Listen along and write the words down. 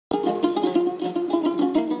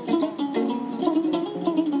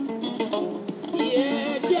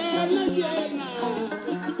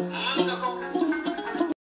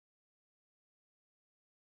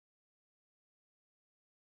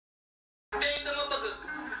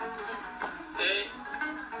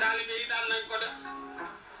taalibe yi daan nañ ko def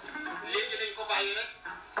léegi dañ ko bàyyi rek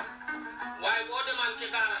waaye boo demaan ci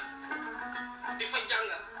daara di fa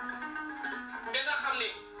jàngal ba nga xam ne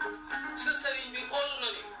sa sëriñ bi óolu na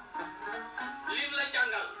ne lim la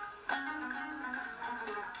jàngal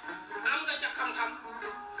am nga ca xam-xam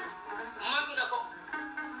mag nga ko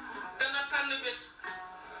dana tànn bés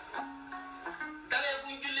dalee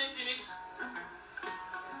buñ jullee timis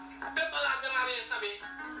ba balaa ganaaree sabee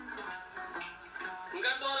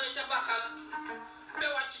nga dooree ca Baqara ba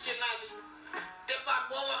wàcc ci Naasi te baat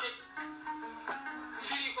boo waxit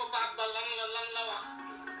firi ko baat ba lan la wax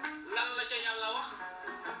lan la ca yàlla wax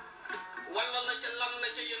wala lan la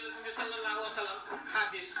ca yonent bi sallallahu alayhi wa sallam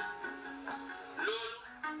hadis loolu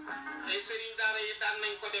ay sëriñ daara yi daan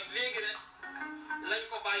nañ ko def léegi rek lañ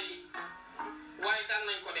ko bàyyi waaye daan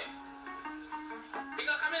nañ ko def bi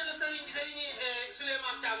nga xamee ne sëriñ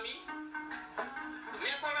Souleymane Thiam mi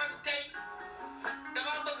mais kon nag tey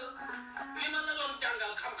dama bëgg li ma la doon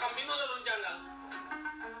jàngal xam-xam bi ma la doon jàngal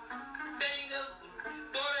tey nga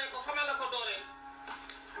dooree ko fa ma la ko dooree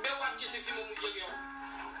ba wàcc si fi mu mujj ak yow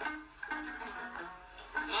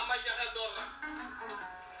maa may jaxe door na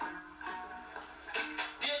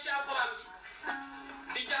téye ci alxuraan ji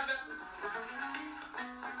di jàng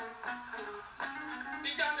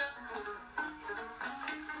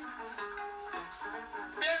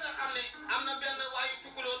bee nga xam ne am na benn waayu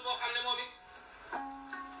tukulóor boo xam ne moom it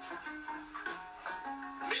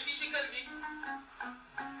mi ngi ci kër gi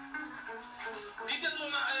di déglu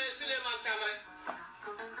ma Souleymane Thiam rek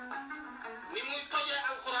ni muy tojee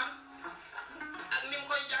alxuraan ak ni mu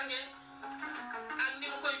koy jàngee ak ni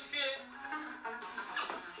mu koy fiyee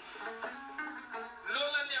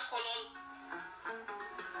loola neex ko lool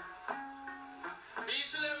bi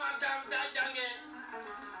Souleymane Thiam daa jàngee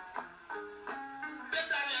ba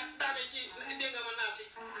daane ci dégg nga ma Naasi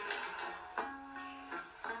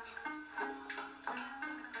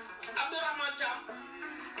Abdourahmane Thiam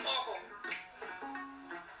oo ko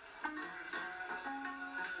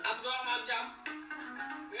Abdourahmane Thiam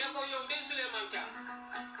ne ko yow de Souleymane Thiam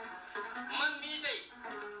man mii tey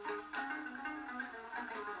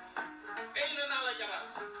ay na naa la jabar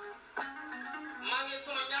maa ngi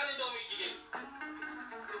suma ñaari doom yu jigéen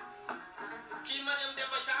kii Mariam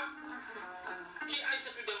Demba Thiam kii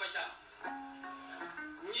Aïssatou Demba Thiam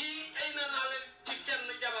ñii ay na naa leen ci kenn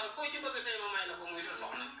jabar koo ci bëgg tey ma may la ko muy sa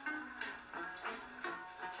soxna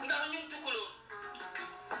ndax ñun tukkulóor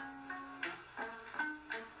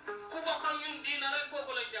ku bokk ak ñun diina rek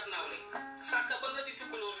kooku lañ def nawle sàkka ba nga di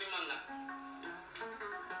tukkulóor ni man nag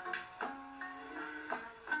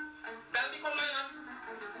dal di ko may nag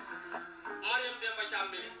Mariam Demba Thiam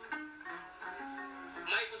bi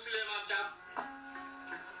may ko Souleymane Thiam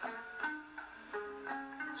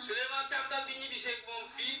Souleymane Thiam dal di ñibbisee moom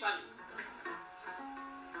fii Banjul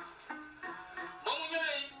ba mu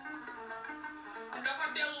ñëwee dafa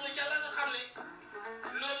dellu ca la nga xam ne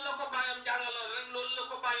loolu la ko bàyyam jàngaloon rek loolu la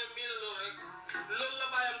ko bàyyam miinaloon rek loolu la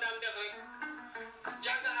bàyyam daan def rek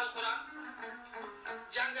jàng alxuraan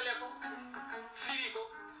jàngale ko firi ko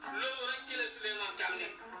loolu rek ci la Souleymane Thiam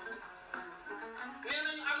nekk nee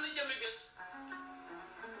nañu am na jëmmi bés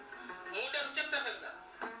mu dem ca tefes ga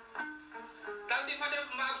dal di fa def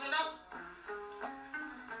mbaar su ndaw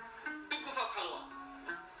dugg fa xalwa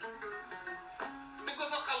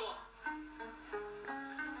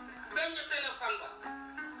benn téléphone ba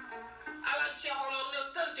alaaj Cheikh Omar ne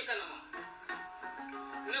tël ci kanamam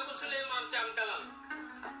ne ko Souleymane Thiam dalal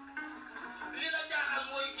li la jaaxal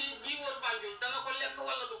mooy gi wër Banjul dana ko lekk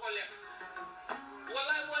wala du ko lekk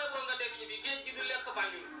wallaay booye boo nga dem ñibbi géej gi du lekk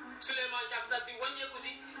Banjul Souleymane Thiam dal di wàññeeku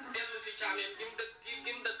si dellu si Chamen gi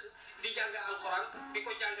mu dëkk di jàng alxuraan di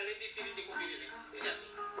ko jàngale di firi di ko firi le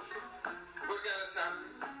góor gi Alassane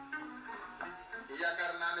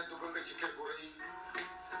yaakaar naa ne dugg nga ci kër gu rëy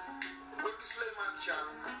góor gi Souleymane Thiam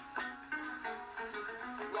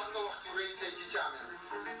wax nga waxtu rëy tey ci Chamen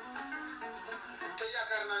te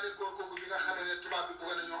yaakaar naa ne góor googu bi nga xamee ne tubaab bi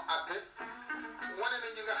bëgg nañoo àtte wane na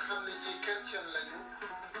ñi nga xam ne ñii chrétien lañu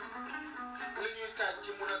li ñuy taaj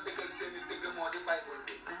ci mun a dëggal seen i dëgg moo di Bible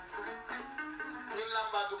bi ñu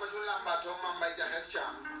làmbaatu ba ñu làmbaatoo Mame Mbaye Jaxeer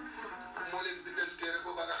Thiam moo leen bindal téere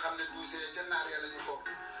booba nga xam ne douze ca naar ya lañu ko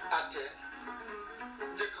àttee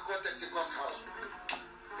njëkk koo teg ci court house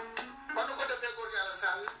ba nu ko defee góor gi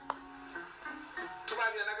Alassane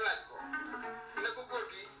tubaab ya nag laaj ko ne ko góor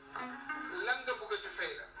gi lan nga bëgg a ñu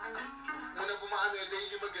fay la mu ne bu ma amee day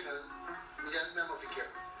li ma gënal ngeen même ma fi kër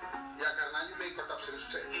yaakaar naa ñu may ko dab seen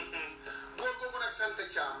tey góor googu nag sant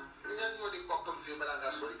Thiam ñan ñoo di bokkam fii balaa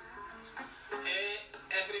ngaa sori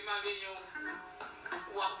maa ngi ñëw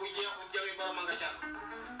wax bu jeexul jami borom a nga car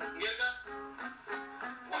ngir nga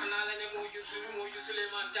wax moo jur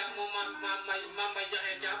Souleymane Thiam moom Mamba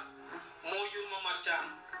Jaxeer Thiam moo jur Momar Thiam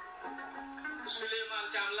Souleymane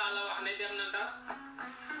Thiam laa la wax ne dem na Ndar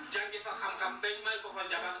jàngi fa xam-xam bañ may ko fa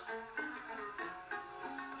njabar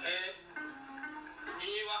di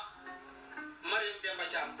ñuy wax Mariam Demba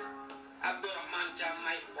Thiam Abdourahmane Thiam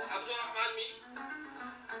may ko Abdourahmane mi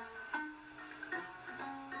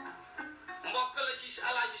mbokk la ci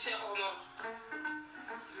Alaaji Cheikh Omar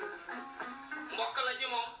mbokk la ci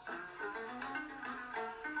moom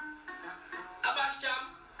Abbas Thiam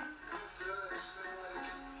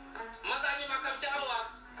ma gaañu makam ca Alwaar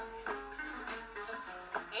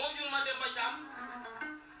moo jur ma Demba Thiam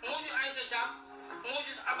moo jur Aïssa Thiam moo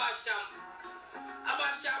jur Abbas Thiam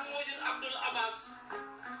Abbas Thiam moo jur Abdoul Abbas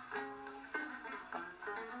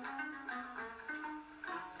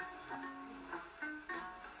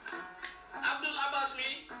Abdoul Abbas mi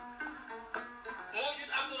moo jur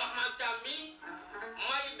Abdourahmane Thiam mi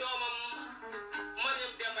may doomam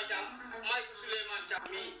Mariam Demba Thiam may ko Souleymane Thiam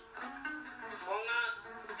mi foog naa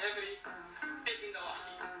every dégg nga wax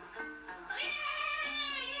ji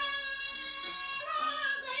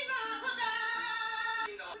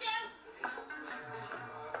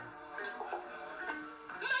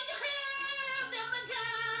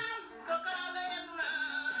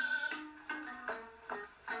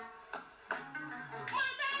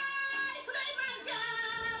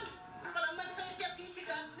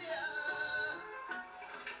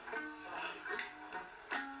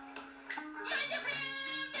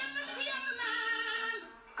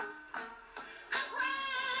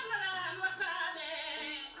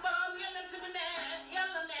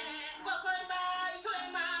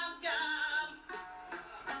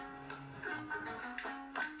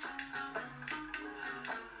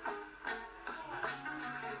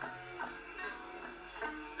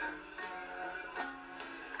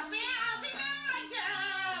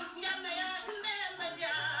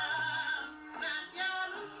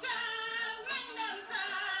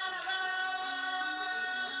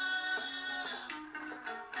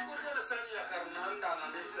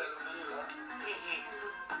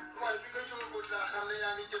waaye bi nga jógagul laa xam ne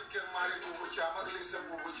yaa ngi jëm kër Maali Buubu Caam ak Lissa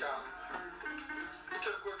Buubu Caam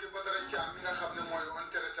kër góor gi Badara Caam mi nga xam ne mooy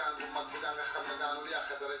entretaan bu mag bi daa nga xam ne daanul yàq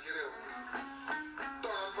dara ci réew mi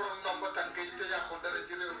doonoon borom ndomba tànk yi te yàqul dara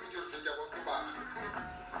ci réew mi jur fi njaboot bu baax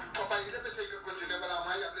ko bàyyi lépp tey nga continuer balaa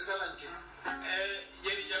maa yàb li sa lanci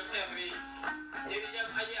jërëjëf Efri jërëjëf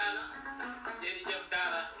Aji Ana jërëjëf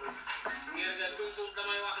Daara ngir nga toujours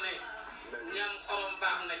damay wax ne ñam xorom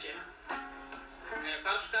baax na ci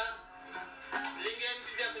parce que li ngeen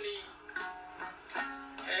di def nii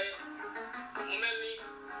mu mel ni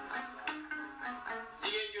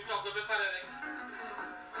jigéen ju togg ba pare rek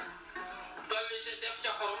dolli si def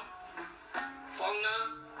ca xorom foog naa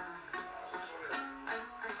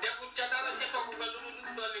defut ca dara ca togg ba lu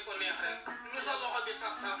dolli ko neex rek lu sa loxo bi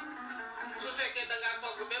saf-saf su fekkee da ngaa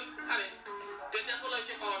togg ba pare te defuloo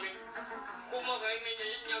ci xorom it ku mos rek ne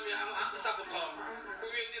ñam yi am safut xorom ku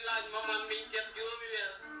weddi laaj ma man miñ ket juróomi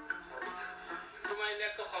weer su may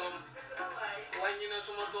lekk xorom wàññi na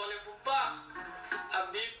suma doole bu baax ak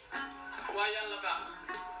biib waaye yàlla baax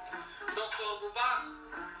na docteur bu baax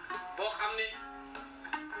boo xam ne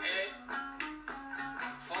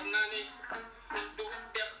foog naa ne du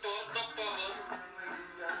def docteur la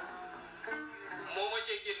moo ma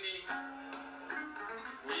cee génnee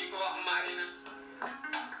ñii ko wax Marina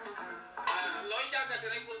looy jàggate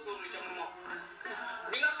rek góorgóorlu ca mu moom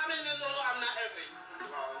bi nga xamee ne loolu am na effet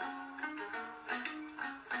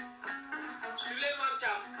Souleymane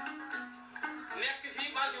Thiam nekk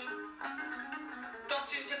fii Banjul toog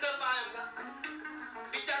si ci kër baayam ga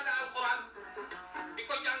di jàng alxuraan di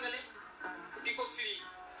ko jàngale di ko firi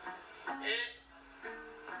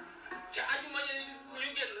ca ajuma jële ñu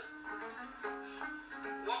génn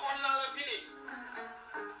waxoon naa la fi ne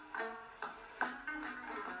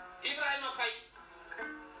Ibrahima Faye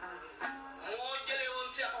moo jëlee woon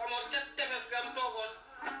Cheikh Omar ca tefes gam toogoon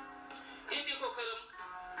indi ko këram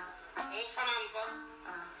mu fanaan fa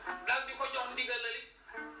dal di ko jox ndigalali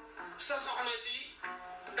sa soxna si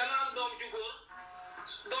dana am doom ju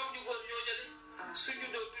góor yoo jële su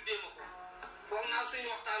juddoo tuddee ma ko foog naa suñu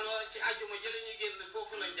waxtaan ci àjjuma jële ñu génn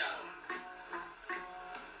foofu lañ jaaroon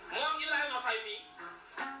moom Ibrahima Faye mii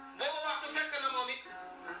boobu waxtu fekk na moom it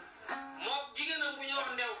moo jigéenam bu ñu wax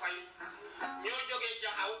Ndew Faye ñoo jógee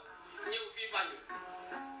Jaxaw ñëw fii Banjul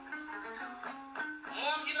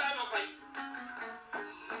moom Ibrahima Faye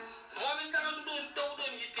moom it dara du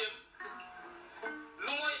doon yitteem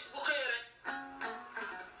lu mooy bu xëyee rek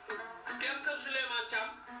dem kër Souleymane Thiam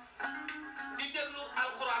di déglu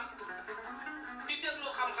alxuraan di déglu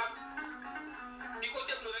xam-xam di ko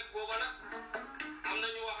déglu rek booba nag am na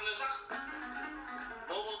ñu wax ne sax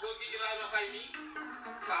booba góor gi Ibrahima Faye mi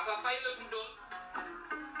Fafa Faye la tuddoon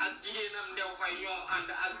ak jigéenam Ndew Faye ñoo ànd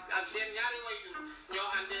ak seen ñaari wayjur ñoo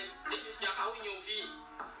àndee jaxaw ñëw fii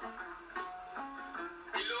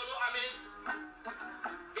di loolu amee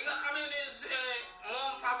bi nga xamee ne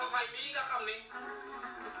moom Fafa Faye mii nga xam ne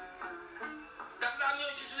daf daan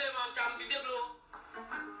ñëw ci Souleymane Thiam di dégloo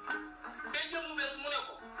day jëmu bees mu ne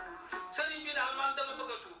ko sëriñ bi daal man dama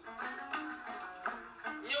bëgg a tuub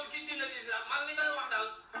ñëw ci diine l'islam man li ngay wax daal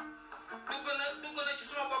dugg na ci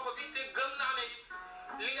suma bopp bi te gëm naa ne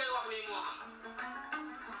li ngay wax nii moo am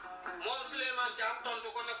moom Souleymane Thiam tontu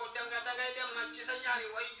ko ne ko dangay dem nag ci sa ñaari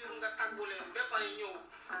way jur nga tàggu leen ba pare ñëw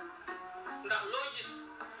ndax loo gis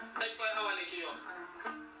dañ koy awale ci yoon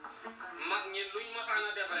mag ñi luñ mosaan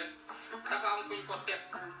a def rek dafa am fuñ ko teg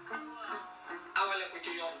awale ko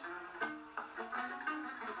ci yoon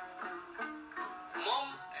moom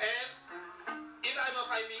Ibrahima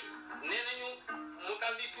Faye mi nee nañu mu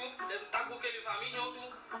dal di tuub dem tàggu kilifaam yi ñëw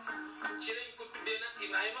tuub ci lañ ko tuddee nag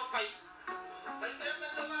Ibrahima Faye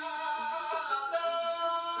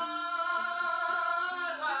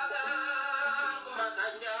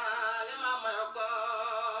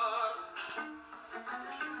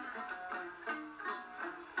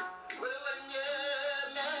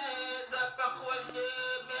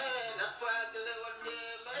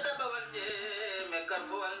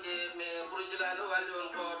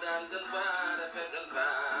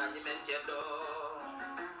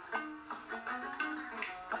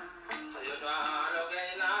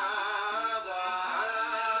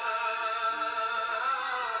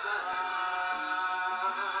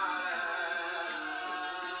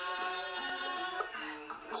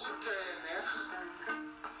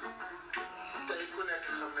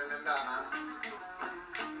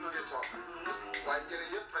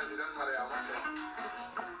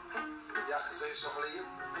soxla yëpp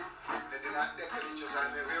ne dinaa dekkali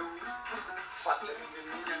cosaani réew mi fàttali nit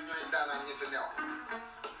ñi ñan ñooy ndaanaan ñi fi neew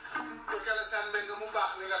pour que la saan mbéy mu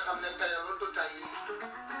baax mi nga xam ne tayaloon du tay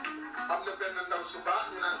am na benn ndaw su baax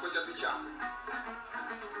ñu naan ko Jatu Caam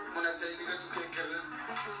mu ne tey li nga duggee kër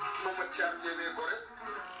Momadou Caam yéemee ko rek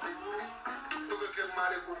dugg kër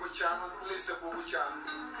Maare Buubu Caam ak Lissa Buubu Caam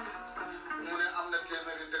mu ne am na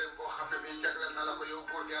téeméeri dërëm boo xam ne bii jagleel na la ko yow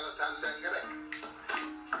pour que la saan mbéy rek.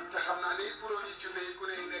 te xam naa ni bu doon yi junne yi ku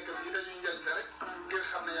ne yi nekk fii dañuy njël sa rek ngir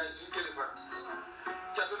xam ne yaay suñ kilifa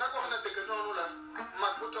Jatu nag wax na dëgg noonu la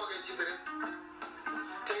mag bu toogee ci béréb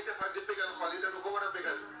tey defar di bégal xol yi dañu ko war a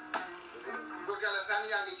bégal góor gi Alassane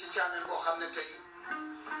yaa ngi ci Chamen boo xam ne tey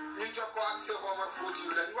ñu jokkoo ak Cheikh Omar Fouti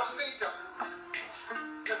yu lañ wax nga itam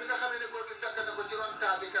te bi nga xamee ne góor gi fekk na ko ci ron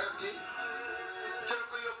taati garab gi jël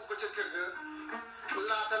ko yóbbu ko ca kër ga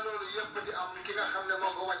laata loolu yëpp di am ki nga xam ne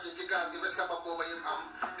moo ko wàccee ci gaal gi ba sabab booba yëpp am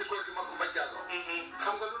di góor gi Makumba Jàllo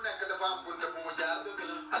xam nga lu nekk dafa am bunte bu mu jaar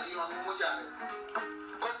ak yoon bu mu jaaree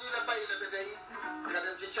kon ñu la bàyyi la ba tey nga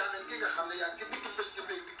dem ci Chamen gi nga xam ne yaa ngi ci digg penc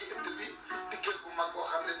bi digg ëtt bi di kër gu mag boo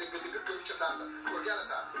xam ne dëgg dëgg këru cosaan la góor gi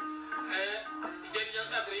Alassane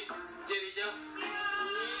jërëjëf Afrique jërëjëf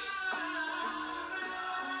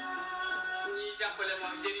ñi jàppale ma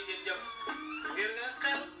jërë ngeen jëf ngir nga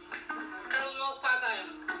xel moo paataayam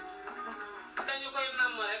dañu koy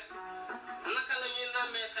nàmm rek naka la ñuy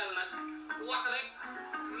nàmmee xel nag wax rek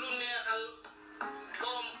lu neexal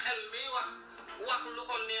borom xel mi wax lu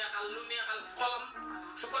ko neexal lu neexal xolam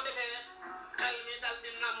su ko defee xel mi dal di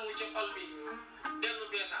nàmm ci xol bi dellu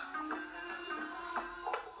beesaat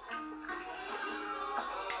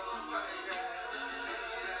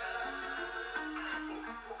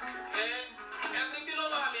bi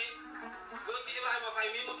loolu amee góor gi Ibrahima Faye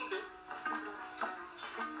mii ma tudd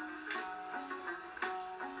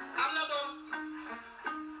am na doom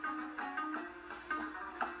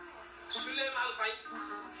Souleymane Faye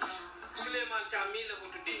Souleymane Thiam mii la ko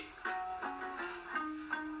tuddee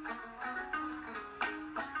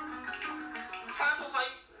Fatou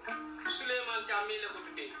Faye Souleymane Thiam mii la ko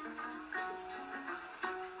tuddee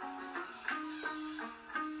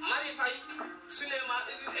Marie Faye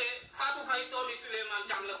Souleymane Fatou Faye doomi Souleymane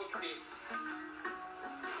Thiam la ko tuddee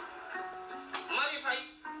Marie Faye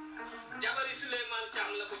jabari Souleymane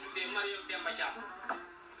Thiam la ko tuddee Mariam Demba Thiam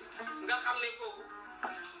nga xam ne kooku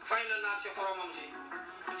fay na naar si xoromam si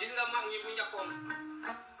gis nga mag ñi bu njëkkoon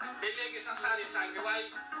ba léegi sax saari sànq waaye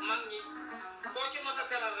mag ñi koo ci mos a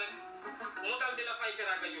teral rek mu dal di la fay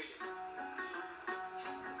teraanga jooju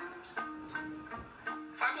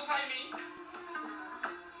Fatou Faye mi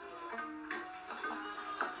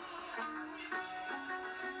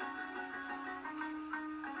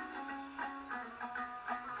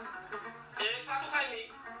Fatou Faye mi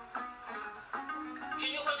ki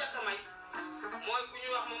ñu ko jàkk may mooy ku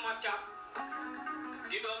ñuy wax Momar Thiam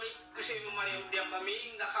di doomi Ousseynou Mariam Demba mi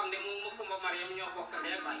nga xam ne moom Makumba Mariam ñoo bokk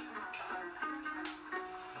ndey baay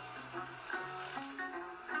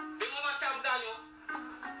bi Momar Thiam gaañoo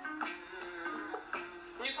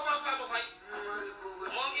ñu fama Fatou Faye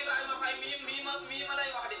moom Ibrahima Faye mii ma lay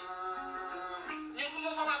wax de ñu fu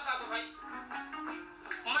ma fama Fatou Faye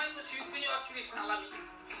may ko si bu ñuy wax Sirif Alami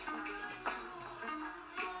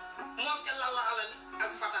moom ca Lalla Alami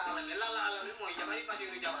ak Fata Alami Lalla Alami mooy jabari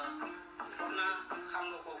Basiru Jabara foog naa xam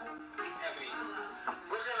nga kooku affaire yi.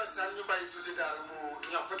 góor gi Alassane ñu bàyyi tuuti daara mu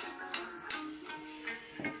ñoppati.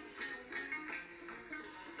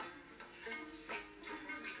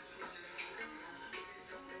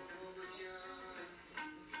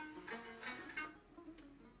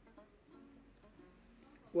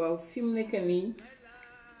 waaw fi mu nekk nii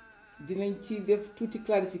dinañ ci def tuuti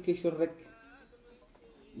clarification rek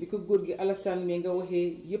li ko góor gi Alassane mais nga waxee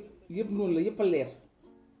yëpp noonu la yëpp a leer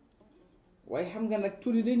waaye xam nga nag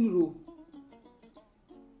tur yi day niroo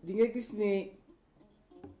di nga gis ne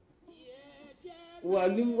waaw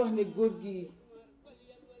li mu wax ne góor gi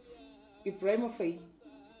Ibrahima Faye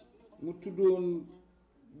mu tuddoon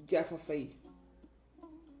Jaafa Faye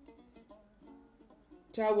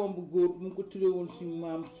taawam bu góor mu ngi ko tuddee woon suñu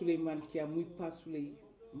maam Souleymane Thiam muy Pa Souley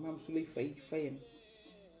maam Souley Faye Fayen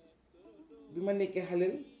bi ma nekkee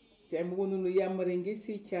xaleel ci ay ma wanoonu yàmmare nge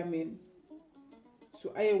sëy Chamen su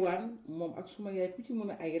ayewaan moom ak suma yaay ku ci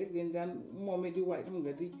mën a ay rek leen daan moomee di waay xam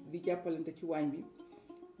nga di jàppalante ci waañ bi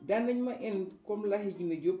daan nañ ma en comme laaxi ji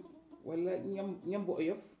na jóg wala ñam bu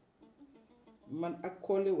oyof man ak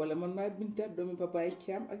Koole wala man maa Binta doomi babaay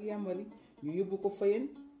Thiam ak yàmmari ñu yóbbu ko Fayen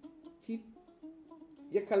ci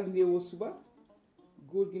yakkal ndéewoo suba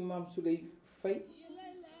góor gi maam Souley Faye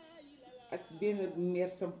ak benn meer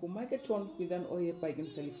tam ku màggatoon ñu daan ooyee Baye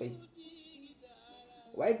Sali Faye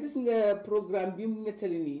waaye gis nga programme bi mu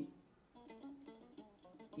nettali nii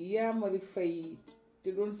Yaamari Faye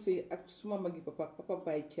te doon sëy ak suma magi papa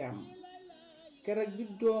Baye Thiam keroog bi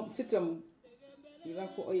doom sëtam ñu daan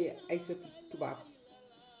ko ooyee Aysatu tubaab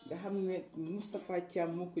nga xam ne Moustapha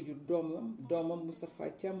Thiam moo ko jur doomam Moustapha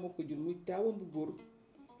Thiam moo ko jur muy taawam bu góor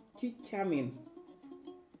ci Chamen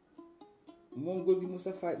moom góor gi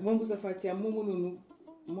Moustapha Thiam moo mënoonu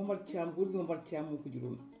Momar Thiam góor gi Momar Thiam moo ko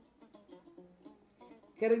juróon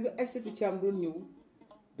keroog bi Aysatu Thiam doon ñëw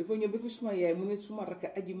dafa ñëw ba ko suma yaay mu ne suma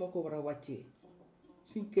rakk aji moo ko war a wàccee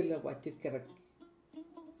suñ kër la wàcce keroog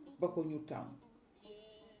ba ko ñu taam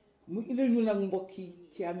mu indil ñu nag mbokki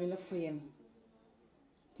Thiam na Fayen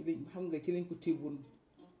ci lañ xam nga ci lañ ko téeboon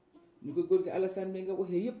ñu ko góor gi Alassane mi nga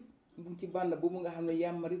waxee yëpp mu ci bànn boobu nga xam ne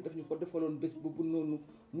yàmmari daf ñu ko defaloon bés boobu noonu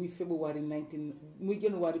muy muy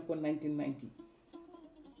January ko 1990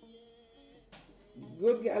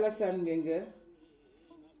 góor gi Alassane mi nga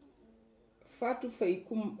Fatou Faye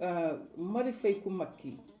ku Mari Faye ku mag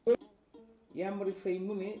ki yàmmari Faye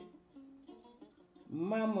mu ne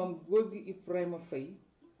maamam góor gi Ibrahima Faye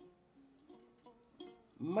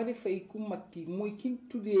Mari Faye ku mag ki mooy ki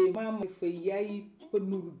tuddee maamam Faye yaayi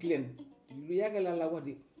Pënuru Glen lu yàgg la wax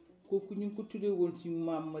di kooku ñu ngi ko tuddee woon suñu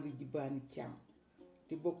maam Mari Jibaani Thiam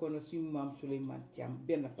te bokkoon na suñu maam Souleymane Thiam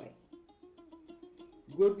benn baay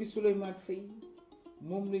góor gi Souleymane Faye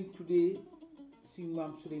moom lañ tuddee suñu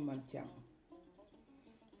maam Souleymane Thiam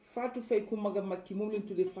Fatou Faye ku mag a mag ki moom lañ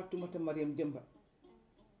tuddee Fatoumata Mariam Demba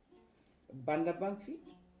banda banque fi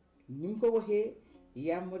ni mu ko waxee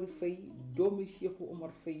Yaamari Faye doomi Cheikhu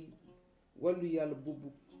Omar Faye wàllu yàlla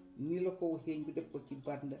boobu nii la ko waxee ñu def ko ci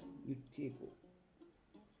banda ñu téego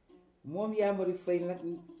moom Yaamari Faye nag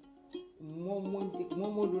moom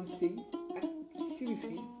moo doon sëy ak Chérif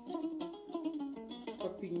yi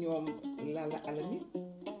papi ñoom Lalla Alami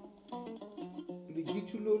lu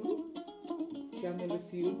jiitu loolu Chamen la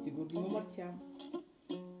siiwoon ci góor gi Momar Thiam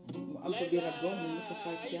mu am ko benn doom mu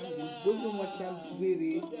Moustapha Thiam bu góor gi Momar Thiam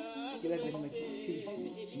réeree ci la dem nag Chérif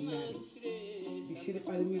yi ñaari di Chérif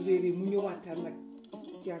Alami réeree mu ñëwaataan nag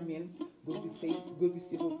Chamen góor gi Faye góor gi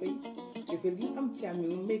Sebo Faye dafa li am Chamen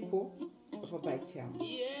mu may ko dafa bàyyi Thiam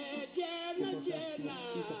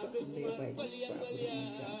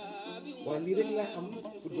waaye lii rek laa am bu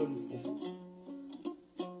dolli foofu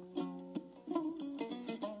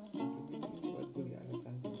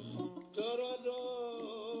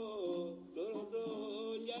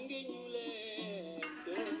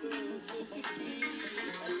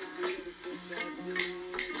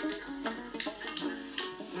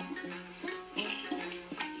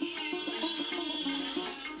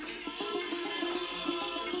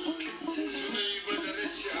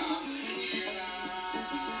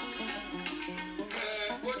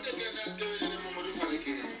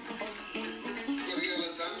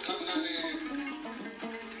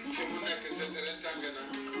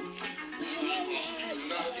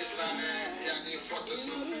fott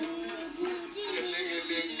si te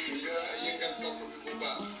léegi-léegi nga yëngal bopp bi bu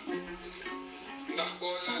baax ndax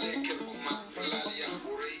boo laalee kër bu mag laal yax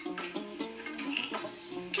bu rëy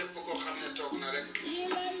képp koo xam ne toog na rek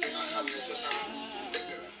dina xam ne cosaan dëgg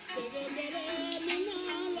la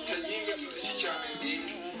te ñii nga tudd ci Chamen bi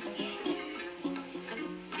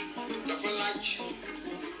dafa laaj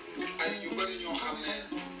ay ñu bari ñoo xam ne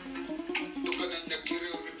dugg nañ nag ci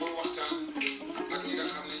réew mi pour waxtaan ak ñi nga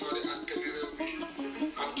xam ne ñoo di askani réew mi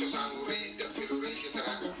am cosaan wu rëy def fi lu rëy ci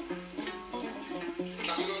teraanga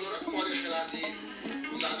ndax loolu rek moo di xalaat yi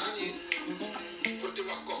ndaanaan yi pour di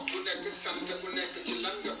wax gox bu nekk sant bu nekk ci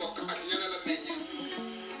lan nga bokk ak ñana la meññ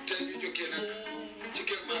tey ñu jógee nag ci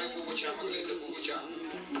kër Maari Buubu Caam ak Leysa Buubu Caam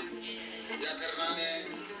yaakaar naa ne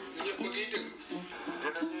ñëpp a ngi dégg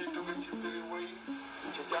dinañuy dugg ci mbiri woy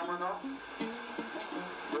ci jamono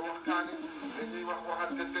di waxtaane dañuy wax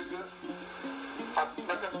waxante dëgg ak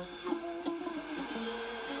naka ñu yóbbu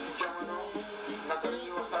jamono naka la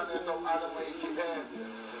ñuy waxtaane doomu aadama yi ci air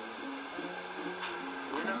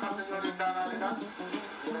ñi nga xam ne ñoo di daanaani nag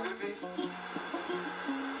ñu ngi fi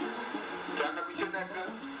kenn ku ci nekk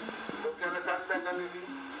docteur Kan Mbengue ngi fi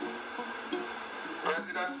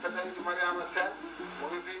président ba tey di Mariama Sène mu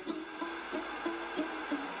ngi fi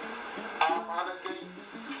Amana Gueye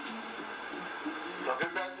Sofi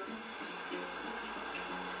Mbengue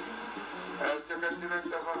jëkkër ji nag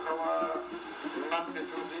dafa xaw a natte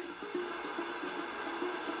tuuti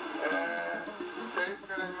te it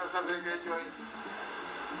ne nañ ma Sofi ngay jooy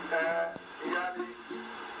yaali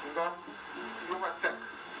ndoom yu ma teg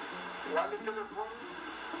wàllu téléphone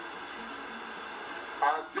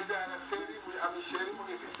Didiane Séri muy Ami Chéri mu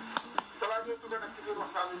ngi fi balaa ñoo dugg nag ci biir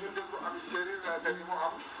waxtaan bi ñu déglu Ami Chéri te ni mu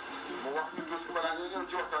am mu wax ñu tuuti balaa ñoo ñëw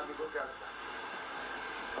ci waxtaan bi ko yàlla sax.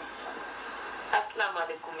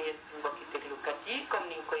 asalaamaaleykum yéen suñu mbokki déglukat yi comme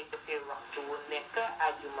niñ koy defee waxtu wu nekk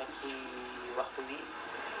àjjuma ci waxtu bi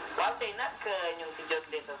waaw tey nag ñu ngi fi jot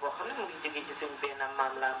lettre boo xam ne mu ngi jógee ci suñu benn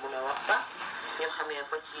maam laa mun a wax sax ñu xamee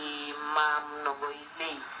ko ci maam Nogoy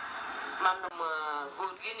Lay maam na ma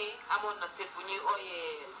góor gi ni amoon na seet bu ñuy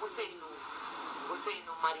ooyee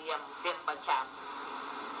Ousseynou Mariam Demba Thiam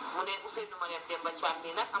mu ne Ousseynou Mariam Demba Thiam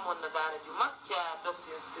nii nag amoon na daara ju mag ca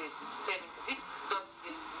Dawson Street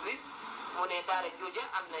mu ne daara jooja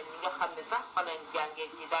am na ñi nga xam ne sax fa lañ jàngee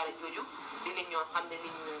ci daara jooju di nit ñoo xam ne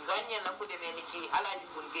nit ñu ràññee la ku demee ni ci Alaaji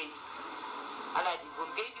Bun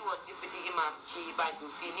Gueye di woon député imam ci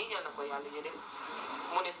Banjul fii nii yal na ko yàlla yërëm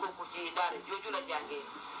mu ne kooku ci daara jooju la jàngee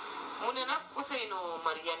mu ne nag Ousseynou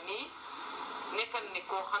Mariam mi nekkan ni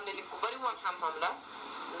koo xam ne ni ku bari woon xam-xam la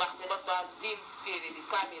ndaxte daf daal diim téere bi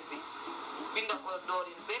kaamil bi binda ko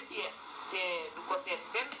doorin benn jeex te du ko seet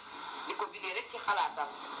benn di ko bindee rek ci xalaatam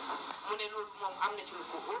mu ne loolu moom am na ci lu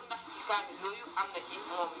ko óor ndax ci kaamil yooyu am na ci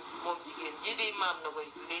moom jigéen ji di maam na koy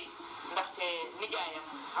léegi ndaxte nijaayam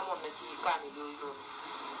amoon na ci kaamil yooyu noonu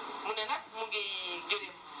mu ne nag mu ngi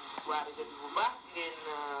gërëm waa rajo bi bu baax di leen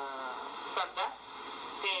santa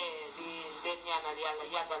te di leen ñaanal yàlla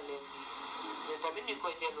yàggal leen bi tamit ñu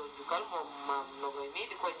koy delloo njukkal moom maam Nogoy mi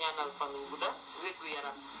di ko ñaanal fan wu gudda wér gu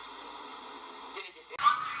yaram jërëjëf.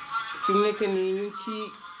 fi mu nekk nii ñu ngi ci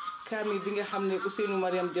kaamil bi nga xam ne Ousseynou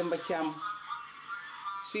Mariam Demba Thiam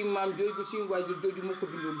suñ maam jooju suñ waajur jooju moo ko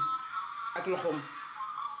bindoon ak loxoom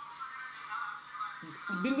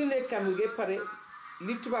bindulee kaamil ga pare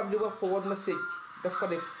li tubaab di wax fa war na sëcc daf ko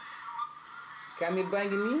def kaamil baa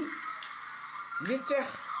ngi nii li tax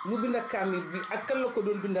mu bind ak kaamil bi ak kan la ko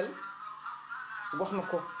doon bindal wax na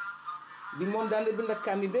ko di moom daan la bind ak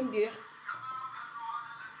kaamil ba mu jeex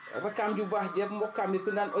rakkaam ju baax jeex mbokkaam yi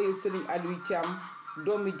ku daan oyee Sëriñ Aliou Thiam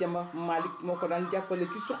doomi Jama Malick moo ko daan jàppale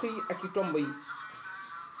ci suq yi ak ci tomb yi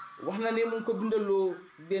wax na ne mu ngi ko bindaloo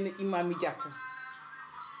benn imaam yi jàkk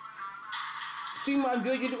suy maam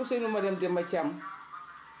jooju di Ousseynou Mariam Demba Thiam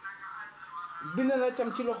bind na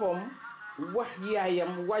tam ci loxoom wax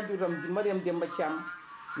yaayam waajuram di Mariam Demba Thiam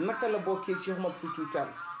naka la bokkee Cheikh Omar Foutiyou Tall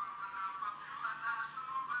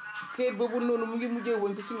këyit boobu noonu mu ngi mujjee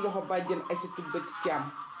woon ci suñu loxo bàjjen Aïssatou Bati Thiam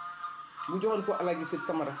mu joxoon ko Alaaji Sët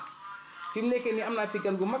Camara fi mu nekkee nii am naa fi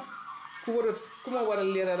gan gu mag ku ma war a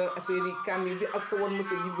leeralal affaire yi kaamil bi ak fa war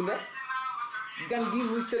mësa yi bunda gan gi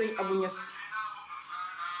muy Serigne Abou Niass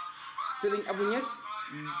Serigne Abou Niass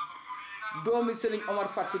doomi Serigne Omar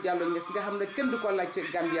Fatou Diallo Niass nga xam ne kenn du ko laaj ci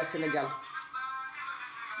Gambia Sénégal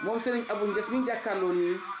moom Serigne Abou Niass mi jàkkaarloo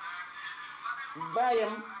nii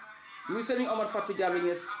baayam muy Serigne Omar Fatou Diallo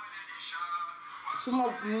Niass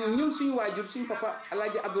ñun suñu waajur suñu papa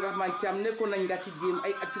Alaaji Abdourahmane Thiam nekkoon nañ nga ci géem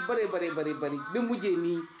ay at yu bare ba mujjee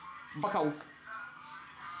nii Bakaw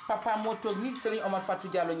papa moo toog ni Serigne Omar Fatou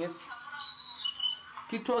Diallo Niass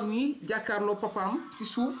ki toog nii jàkkaarloo papaam ci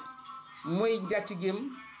suuf mooy njaatigéem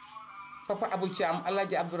papa Abou Thiam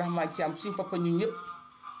Alaaji Abdourahmane Thiam suñ papa ñun ñëpp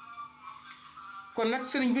kon nag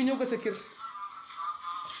sëriñ bi ñëw ko sa kër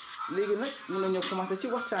léegi nag mun nañoo commencé ci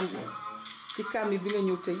waxtaan bi ci kaamil bi nga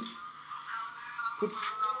ñëw tey pour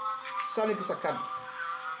sànni ko sa kàddu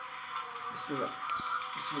bismillah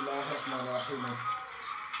bismillahi rahmani rahim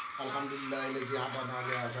alhamdulillahi lazi hadana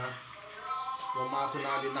li hadha wa ma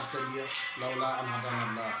kunna linahtadiya lawla an hadana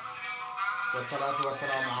Allah wa salatu wa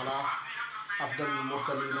salamu ala afdalil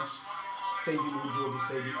mursalina sayyidil wujudi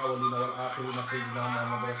sayyidil awwalina wal akhirina sayyidina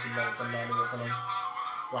Muhammad rasulullah sallallahu alaihi wasallam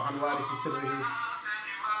wa an warisi sirrihi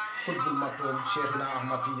qutbul maktum cheikhina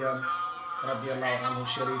Ahmad Tidiane radiyallahu anhu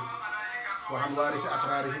sharif wa an warisi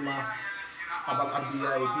asrarihima abal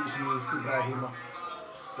anbiya'i fi ismi Ibrahima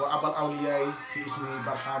wa abal awliya'i fi ismi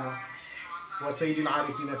Barhama wa sayyidil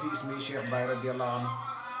arifina fi ismi Cheikh Baye radiyallahu anhu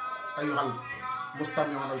ayyuhal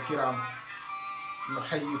mustami'una al-kiram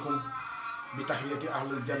nuhayyikum bi tahiyyati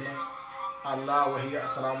ahlil janna Allah wa hiya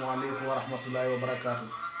assalamu alaykum wa rahmatullahi wa barakatuh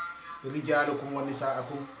rijalukum wa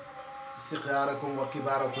nisaakum sigharakum wa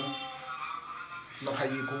kibarakum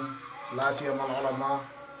nuhayyikum la siyama al-ulama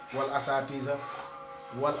wal asatiza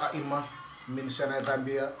wal a'imma min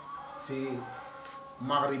Sénégambia fi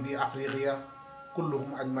maghribi afriqiya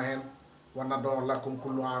kulluhum ajmahin wa nad'u lakum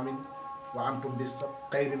kullu amin wa antum bis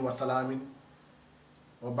khairin wa salamin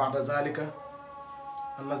wa ba'da zalika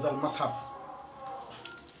nazal mashaf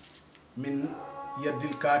min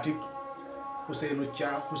yadil katib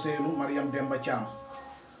Ousseynou Mariam Demba Thiam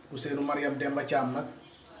Ousseynou Mariam Demba Thiam nag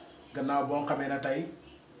gannaaw boo xamee ne tey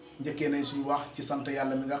njëkkee nañ suñu wax ci sant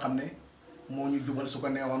yàlla mi nga xam ne moo ñu jubal su ko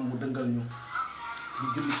neexoon mu dëngal ñu di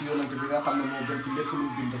julli ci yonante bi nga xam ne moo gën ci lépp lu mu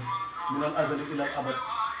bind minal azali ilal abad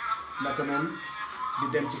naka noonu di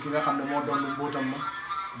dem ci ki nga xam ne moo doon mbóotam ma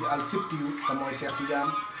di al sibti yu te mooy Cheikh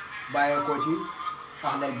Tidiane bàyyeekoo ci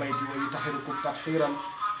ahlal bayti wa yutahirukum tathiran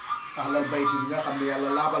ahlal bayti bi nga xam ne yàlla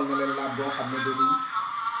laabal na leen laab boo xam ne dootuñ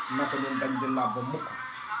naka noonu dañ di laab ba mukk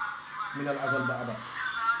minal azal ba abad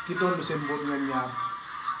ki doon seen mbóot ñoom ñaar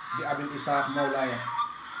di abil isaax mawlaaya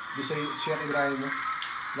di say Cheikh Ibrahima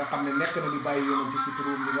nga xam ne nekk na di bàyyi yonante ci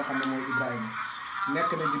turam bi nga xam ne mooy Ibrahima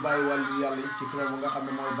nekk na di bàyyi wàllu yàlla ci turam bi nga xam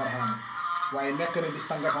ne mooy Barhama waaye nekk na di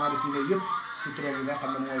sangataan fi ne yëpp ci turam bi nga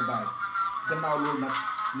xam ne mooy Baye gannaaw loolu nag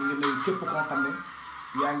ñu ngi nuyu képp koo xam ne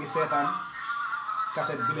yaa ngi seetaan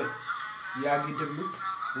kaset bi le yaa ngi déglu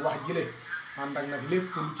wax jile ànd ak nag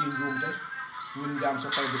lépp lu ciy njuumte ñun njaam su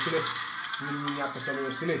xol bi si le ñun ñu ñàkk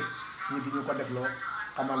solo si le ñi di ñu ko def loo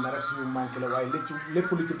xamal na rek suñu manqué la waaye lépp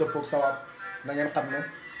lu ci dëppoog sawaab na ngeen xam ne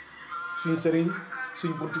suñ sëriñ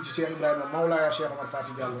suñ buntu ci Cheikh Ibrahima Mawlaaya Cheikh Omar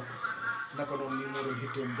Fati Diallo naka noonu lii moo doon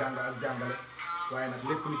xitteem jàng ak jàngale waaye nag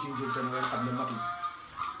lépp lu ci njuumte na ngeen xam ne matul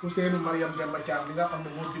Ousseynou Mariam Demba Thiam li nga xam ne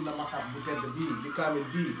moo bind masab bu tedd bii di kaamil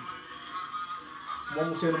bii moom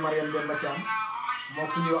Ousseynou Mariam Demba Thiam moo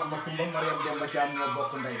ku ñuy wax Makumba Mariam Demba Thiam ñoo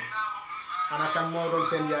bokk ndey ana kan moo doon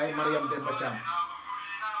seen yaay Mariam Demba Thiam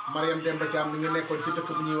Mariam Demba Thiam mi ngi nekkoon ci dëkk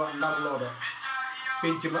bu ñuy wax Ndar Loodo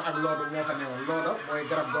penc ma ak Loodo moo fa newoon Loodo mooy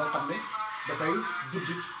garab goo xam ne dafay judd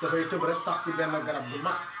dafay tëb rek sax ci benn garab bu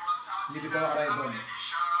mag ñi di ko wax ray doon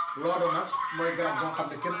Loodo nag mooy garab goo xam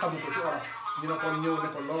ne kenn xamu ko ci olof ñu ne kon ñëw ne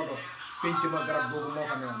ko Loodo penc ma garab boobu moo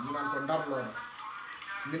fa newoon ñu naan ko Ndar Loodo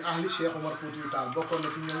min ahli Cheikh Omar Foutiyou Tall bokkoon na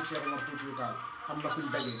ci ñoom Cheikh Omar Foutiyou Tall am na fuñ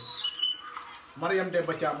dajee Mariam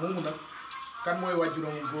Demba Thiam moomu nag kan mooy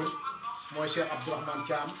wàjjuróomu góor mooy Cheikh Abdourahmane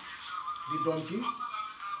Thiam di doom ci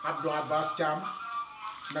Abdou Abbas Thiam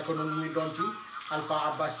naka noonu muy doom ci Alpha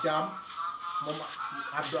Abbas Thiam moom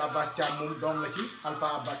Abdou Abbas Thiam moom doom la ci Alpha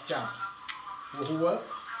Abbas Thiam wa huwa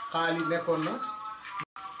xaali nekkoon na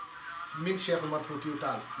min Cheikh Omar Foutiyou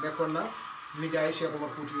Tall nekkoon na nijaay Cheikh Omar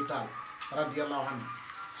Foutiyou Tall radiyallahu anhu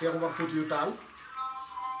Cheikh Omar Foutiyou Tall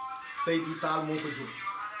Seydou Tall moo ko jur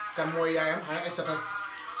kan mooy yaayam Aïssata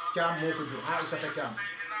Thiam moo ko jur Aïssata Thiam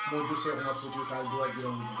moo jur Cheikh Omar Foutiyou Tall di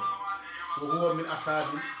waajuram bu jigéen wa huwa min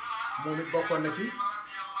ashaabi moom it bokkoon na ci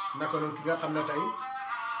naka noonu ki nga xam ne tey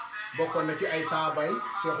bokkoon na ci ay saabay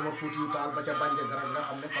Cheikh Omar Foutiyou Tall ba ca bànje garab nga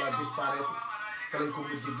xam ne fa la disparaître fa lañ ko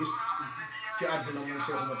mujj gis ci àdduna moom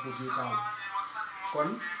Cheikh Omar Foutiyou Tall kon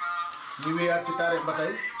ñu wéyaat ci taarix ba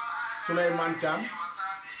tey Souleymane Thiam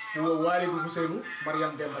huwa waalidu Ousseynou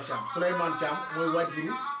Mariam Demba Thiam Souleymane Thiam mooy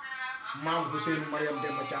waajuru maam Ousseynou Mariam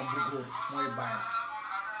Demba Thiam bu góor mooy baayam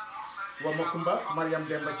wa Makumba Mariam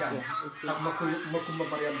Demba Thiam ak Makumba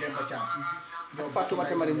Mariam Demba Thiam ñoo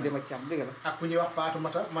Fatoumata Mariam Demba Thiam dëgg la ak ku ñuy wax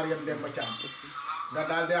Fatoumata Mariam Demba Thiam nga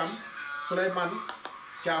daal di am Souleymane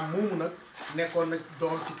Thiam moomu nag nekkoon na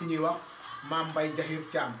doom ci ki ñuy wax Maam Mbay Jahir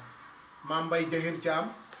Thiam Maam Mbay Jahir Thiam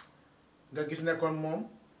nga gis ne kon moom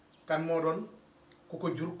kan moo doon ku ko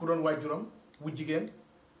jur ku doon waajuram wu jigéen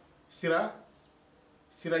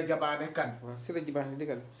Sira Jabaane Kan. waaw Sira Jabaane dëgg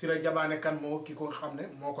la. Sira Jabaane Kan moo ki ko xam ne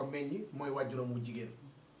moo ko meññi mooy waajuram wu jigéen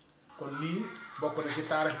kon lii bokk na ci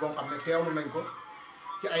taarix boo xam ne teewlu nañ ko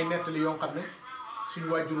ci ay nettali yoo xam ne suñu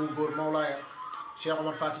waajuru góor Mawlaaya Cheikh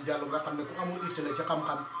Omar Fati Diallo nga xam ne ku amul ittale ci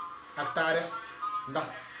xam-xam ak taarix ndax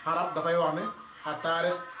arab dafay wax ne a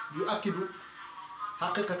taarix yu akkidu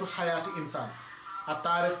xaqiqatu xayaati insaan a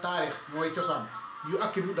taarix mooy cosaan yu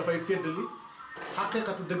akkidu dafay féddali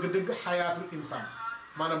xaqiqatu dëgg-dëgg xayaatul insaan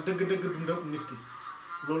maanaam dëgg-dëgg dundam nit ki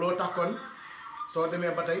looloo tax kon soo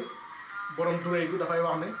demee ba tey borom duréy bi dafay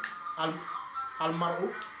wax ne al maru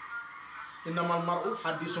innamal maru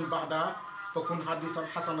xaddisun baxda fakun xaddisan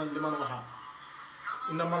xasanan li man waxaa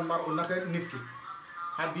innamal maru naka nit ki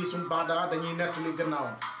xaddisun baxda dañuy nettali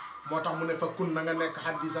gannaawam moo tax mu ne fakun na nga nekk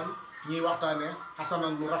xaddisan ñiy waxtaanee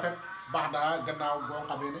xasanan lu rafet baxda gannaaw boo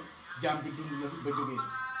xamee ne jaam bi dund na ba jógee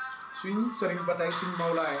suñ sëriñ ba tey suñ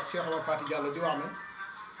mawlaaya Cheikh Omar Fati Diallo di wax ne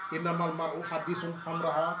innamal maru xaddisun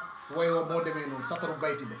xamraha woy wa moo demee noonu sataru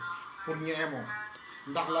bayti ba pour ñee moom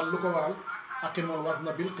ndax lan lu ko waral aqimool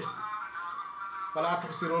wasna bil qist wala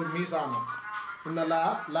tuxsirool misaana inna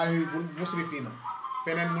laa yuhibbul musrifiina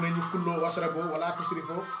feneen mu ne ñu kulloo wasrabo wala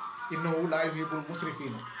tusrifoo innahu laa yuhibbul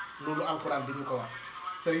musrifiina loolu alquran di ñu ko wax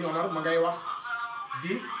Sëriñ Omar ma ngay wax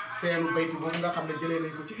di feelu bayti boobu nga xam ne jëlee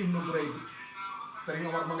nañ ko ci Ibnu Duray bi Sëriñ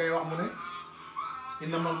Omar ma ngay wax mu ne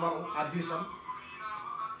innamal maru hadisan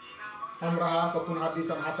amraha fakun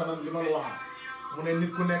hadisan hasanan limal waxa mu ne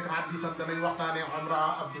nit ku nekk hadisan danañ waxtaanee amraha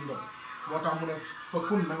ab dundam moo tax mu ne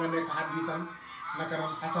fakun na nga nekk hadisan naka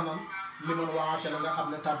nan hasanan liman waxa ca la nga xam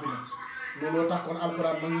ne tàbbi na looloo tax kon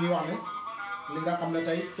alquran ma ngi ñuy wax ne li nga xam ne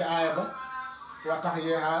tey ca aaya ba wa tax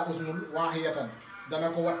yeexa usnul waahiyatan dana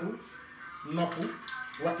ko wattu nopp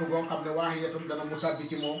wattu goo xam ne waahiyatan dana mu tàbbi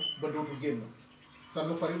ci moom ba dootu génn sa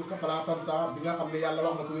nuqari'uka falaa tansaa bi nga xam ne yàlla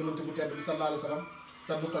wax na ko yonent bu tedd bi sallallahu alayhi wa sallam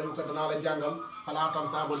sa nuqari'uka danaa la jàngal falaa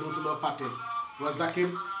tansaa ba dootuloo fàtte wa zakir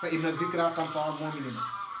fa inna zikra tanfa'ul mu'minina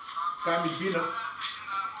kaamil bii nag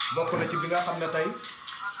bokk na ci bi nga xam ne tey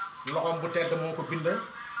loxoom bu tedd moo ko bind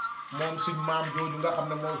moom suñ maam jooju nga xam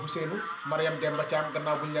ne mooy Ousseynou Mariam Demba Thiam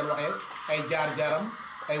gannaaw bu ñu leen waxee ay jaar-jaaram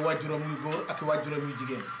ay waajuram yu góor ak waajuram yu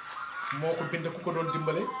jigéen moo ko bind ku ko doon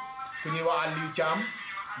dimbale ku ñuy wax Aliou Thiam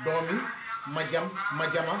doomi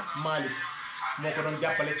Madiama Malick moo ko doon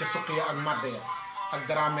jàppale ca Suqiya ak Maddeya ak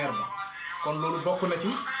grand-mère ba kon loolu bokk na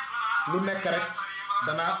ci lu nekk rek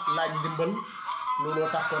dana laaj ndimbal looloo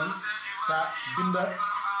tax kon te binda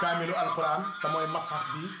kaamilu alquran te mooy mashaf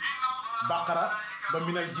bi baqara ba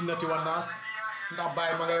minal jinnati wa naas ndax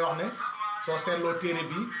Baye ma ngay wax ne soo seetloo téere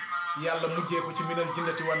bi yàlla mujjee ko ci minal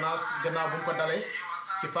jinnati wa naas gannaaw bu mu ko dalee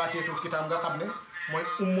ci faatihatul kitaab nga xam ne mooy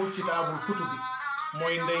ummul kitaabul kutubi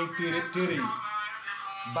mooy ndey téere yi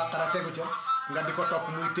baqara tegu ca nga di ko topp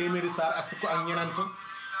muy téeméeri saar ak fukk ak ñenant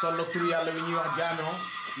tolloog tur yàlla wi ñuy wax jaameo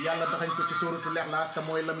yàlla daxañ ko ci sóoratul Ixlaas te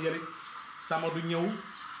mooy lam yëlit sama du ñëw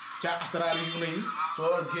ca asraar yu ne yi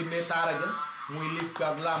soo génnee taara ja muy liif ga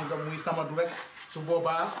ak laam ga muy sama du rek su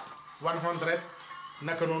boobaa 100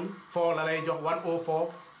 naka noonu foo la lay jox 104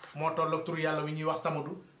 moo tolloog tur yàlla wi ñuy wax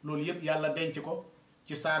samadu loolu yëpp yàlla denc ko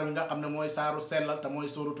ci saar wi nga xam ne mooy saaru sellal te mooy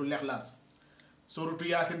sóoratul Ixlaas sóoratu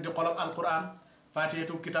yaasin di xolob alquran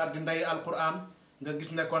faatihatul kitaab di ndey alquran nga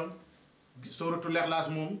gis ne kon sóoratul Ixlaas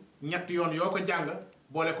moom ñetti yoon yoo ko jàng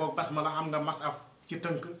boole ko basmala am nga masaf ci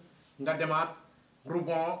tënk nga demaat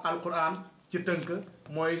rubon alquran ci tënk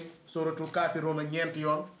mooy sóoratul kaafiruuna ñeenti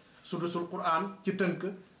yoon sudusul quran ci tënk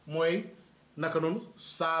mooy naka noonu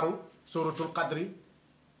saaru sóoratul qadri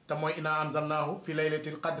te mooy inaa anzalnaahu fi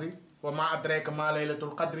laylatil qadri wa ma adraka ma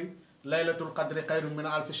laylatul qadri xayrun min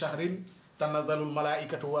alfi shahrin tanazalul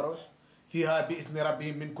malaikatu wa ruux fiha bi isni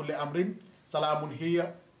rabbihim min kulli amrin salaamun hiya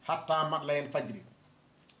hatta matlayen fajri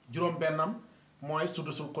juróom bennam mooy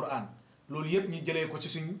sudusul quran loolu yëpp ñu jëlee ko ci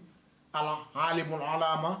suñ al alimul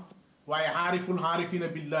alama waaye aariful aarifina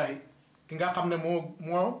billahi ki nga xam ne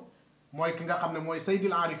mooy ki nga xam ne mooy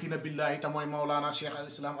saydil aarifina billahi te mooy maulana cheikh al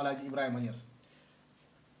islam alaaji ibrahima Niass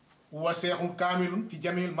wa seexul kaamilun fi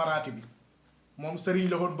jamil maratibi moom sëriñ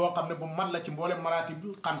la woon boo xam ne bu mat la ci mboolem maratib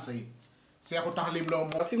xamsa yi seexu taxlim la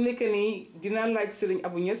moom fi mu nekk nii dinaa laaj sëriñ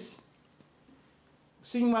Abou Niass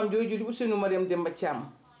suñu maam jooju di Ousseynou Mariam Demba Thiam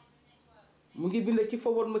mu ngi bind ci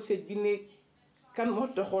forward message bi ne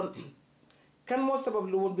kan moo sabab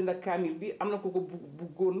lu woon bind kaamir bi am na ko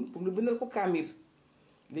bëggoon pour nga bindal ko kaamir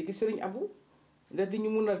léegi sëriñ Abou ndax di ñu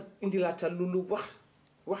mun a indilaatal lu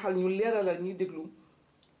waxal ñu leeralal ñuy déglu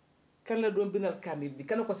kan la doon bindal kaamir bi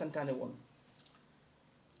kan ko santaane woon.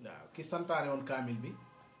 waaw ki santaane woon kaamil bi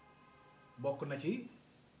bokk na ci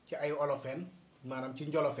ay olofeen maanaam ci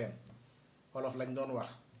njolofeen olof lañ doon wax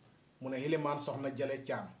mu ne Hilimaan soxna Jale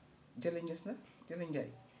Caam Jale Ñas na Jale Njaay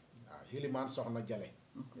waaw Hilimaan soxna Jale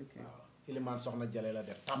waaw Hilimaan soxna Jale la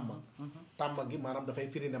def tàmm gi maanaam dafay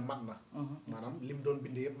firi ne mat na maanaam lim doon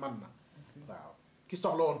bindee yëpp mat na waaw ki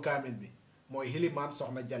soxla woon kaamil bi mooy Hilimaan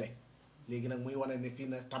soxna Jale léegi nag muy wane ne fii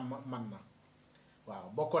ne tàmm mat na waaw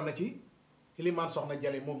bokkoon na ci Hilimaan soxna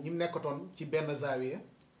Jale moom ñi mu nekkatoon ci benn zaawiya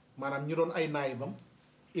maanaam ñu doon ay naayibam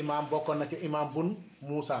imaam bokkoon na ci imaam bun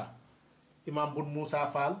Muusa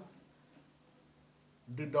Faal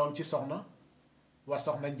di doom ci soxna wa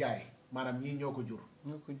soxna Njaay maanaam ñii ñoo ko jur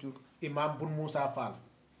imaam bun Muusa Faal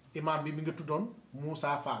imaam bi mi ngi tuddoon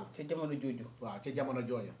Muusa Faal ca jamono jooju waaw ca jamono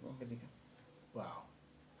jooja waaw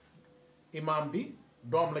imaam bi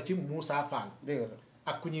doom la ci Muusa Faal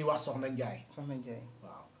ak ku ñuy wax soxna Njaay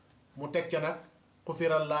waaw mu teg ca nag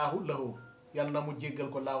xufirallaahu lahu yàlla na mu jéggal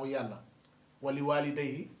ko laahu yàlla wali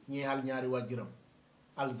waalidayhi ñeexal ñaari waajuram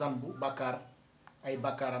alzanbu bàkkaar ay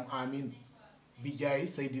bàkkaaram amin bi jaay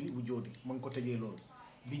saydil wujoodi mu ngi ko tëjee loolu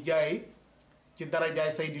bi jaay ci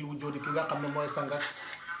darajaay saydil wujoodi ki nga xam ne mooy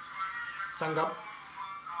sangab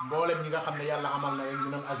mboolem ñi nga xam ne yàlla amal na leen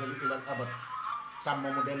minal azali ilal abad tàmm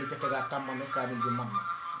mu dellu ca tegaat tàmm ne kaamil bi mat na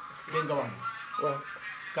dégg nga wax ni waaw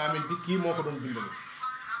kaamil bi kii moo ko doon bindalu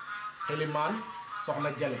Hilimaan soxna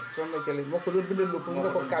Jale moo ko doon bindalu pour nga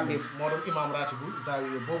ko kàmbir moo doon imaam raatibu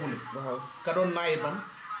zaawiya boobu ne waaw ka doon naayibam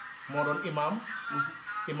moo doon imaam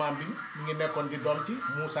bi mu ngi nekkoon di doon ci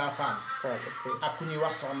Muusa Faal ak ku ñuy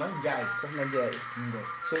wax soxna Njaay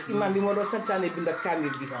so imaam bi moo doon santaane binda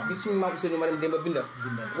kaamil bi suñu maam Ousseynou Mariam Demba binda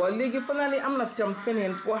waaw léegi fa naa ne am na fi tam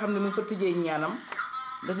feneen foo xam ne mu ngi fa tëjee ñaanam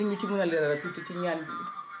ndax ñu ci mën a leeral tuuti ci ñaan bi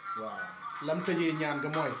waaw lam tëjee ñaan nga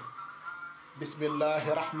mooy bismillahi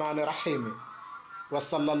rahmaani rahimi wa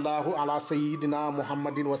sallallahu ala sayyidina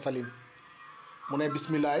muhammadin wa salim mu ne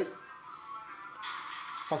bismillahi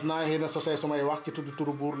fas naa xëy na sosee sumay wax ci tudd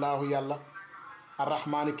turu buur laahu yàlla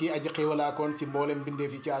arrahmaani kii aji xéewalaakoon ci mboolem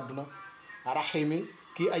bindeef yi ci àdduna arrahimi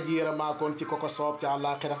kii aji yërëmaakoon ci koko soob ci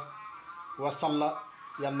àllaaxira wa salla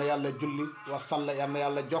yal na yàlla julli wa salla yal na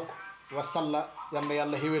yàlla jokk wa salla yal na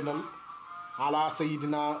yàlla xéwénal ala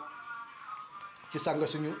sayidina ci sanga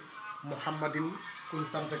suñu muhammadin kuñ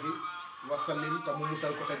sant gi wa sallim te mu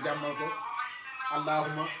musal ko te jàmmal ko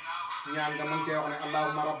allahuma ñaan nga mën cee wax ne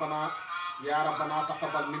allahuma rabbana ya rabbana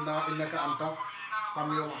taqabbal minna innaka anta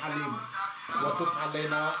samiul alim wa tub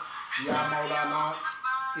alayna ya mawlana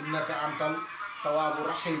innaka antal tawaabu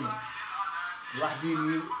rahim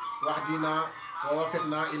wahdina wa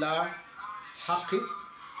wafiqna ila haqqi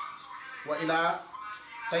wa ila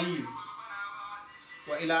tayyi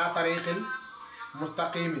wa ila tariqil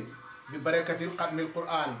mustaqimi bi barakatil qadmil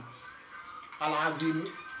qur'ani al azimi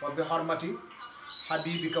wa bi hormati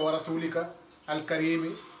habibika wa rasulika al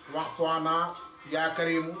karimi waxfu ana ya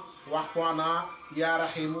karimu waxfu ana ya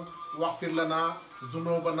rahimu waxfir lana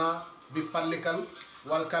zunubana bi fallikal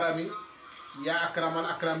wal karami ya akramal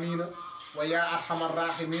akramina wa ya arhamar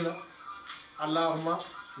rahimina allahumma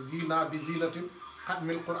zina bi zinatin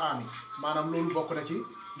xatmil qur'ani maanaam loolu bokk na ci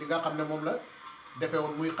li nga xam ne moom la defee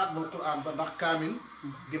woon muy xatmul qur'an ba ndax kaamil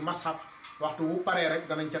di mashaf waxtu wu paree rek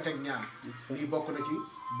danañ ca teg ñaan lii bokk na ci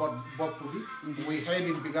bopp bi muy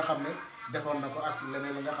xeydin bi nga xam ne defoon na ko ak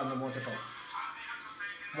leneen la nga xam ne moo ca toog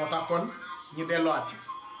moo tax kon ñi delluwaat ci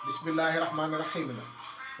bismillahi rahmani rahim la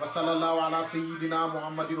wa sallallahu ala sayidina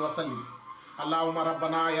muhammadin wa sallim allahumma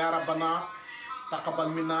rabbana ya rabbana taqabbal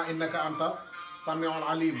minna innaka anta samiul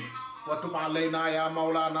alim wa tub alayna ya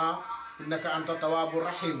mawlana innaka anta tawaabu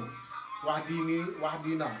rahim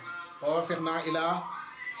wahdina wa wafiqna ila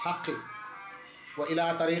haqqi wa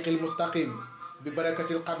ila tariqil mustaqim bi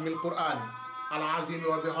barakatil qadmil qur'ani al azimi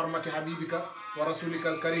wa bi hormati habibika wa rasulika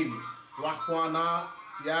al karim waxfu ana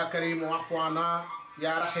ya karimu waxfu ana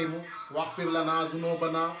ya rahimu waxfir lana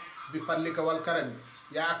zunubana bi fadlika wal karami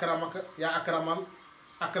ya akramal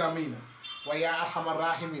akramina wa ya arhamar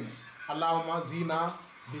rahimina allahumma zina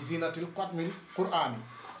bi zinatil qadmil qur'ani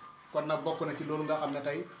kon nag bokk na ci loolu nga xam ne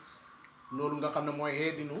tey loolu nga xam ne mooy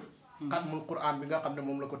xeedinu xatmul qur'an bi nga xam ne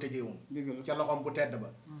moom la ko tëjee woon ca loxoom bu tedd ba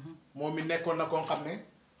moom mi nekkoon na koo xam ne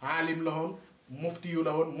aalim la woon mufti yu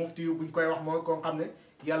la woon mufti yu buñ koy wax mooy koo xam ne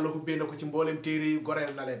yàlla hubbee na ko ci mboolem téere yu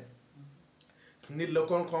goreel na leen nit la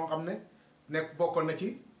koo xam ne nekk bokkoon na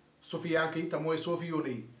ci sufiyanke yi te mooy soofi yoone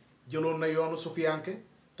yi jëloon na yoonu sufiyanke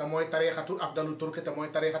te mooy tarixatu afdalu turki te mooy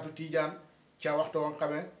tarixatu tiijaan ca waxtu woon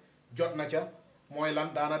xamee jot na ca mooy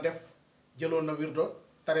lan daana def jëloon na wirdo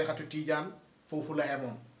tarixatu tiijaan foofu la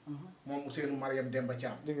xemoon moom Ousseynou Mariam Demba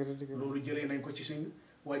Thiam loolu jëlee nañ ko ci suñu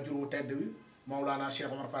waajur wu tedd wi Maulana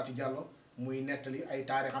Cheikh Omar Fati Diallo muy nettali ay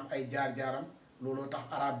taarixam ay jaar-jaaram looloo tax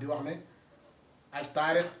arab di wax ne al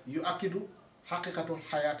taarix yu akidu xaqiqatul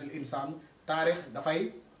xayaatul insaan taarix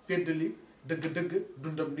dafay féddali dëgg-dëgg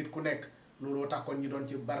dundam nit ku nekk looloo tax kon ñi doon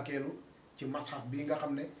ci barkeelu ci masxaf bii nga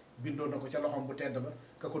xam ne bindoon na ko ca loxoom bu tedd ba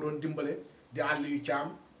ka ko doon dimbale di Aliyu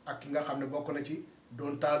Caam ak ki nga xam ne bokk na ci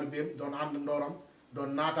doon taalubeem doon ànd ndooram doon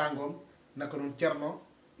naataangoom naka noonu Cerno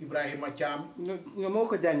Ibrahima Caam moo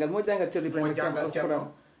ko jàngal moo jàngal Cerno Ibrahima Caam moo jàngal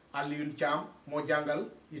Cerno Aliyun Caam moo jàngal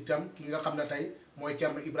itam ki nga xam ne tey mooy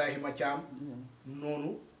Cerno Ibrahima Caam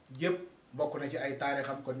noonu yëpp bokk na ci ay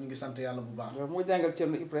taarixam kon ñu ngi sant yàlla bu baax. waaw moo jàngal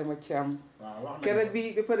Cerno Ibrahima Caam. waaw wax keroog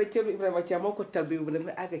bi ba pare Cerno Ibrahima Caam moo ko tarbi bu dem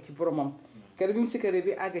àgg ci boromam. keroog bi mu sikkaree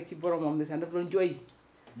bi àgg ci boromam ndeysaan daf doon jooy.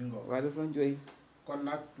 waaw daf doon jooy. kon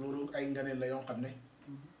nag loolu ay nganeel la yoo xam ne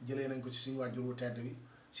jëlee nañ ko ci suñu wàjjur wu tedd bi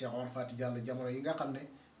Cheikh Omar Fati Diallo jamono yi nga xam ne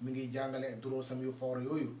mi ngi jàngale duroosam yu foor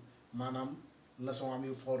yooyu maanaam leçon am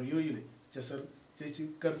yu foor yooyu le ca sër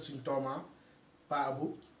ci kër suñ tooma Pa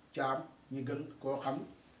Abu Caam ñi gën koo xam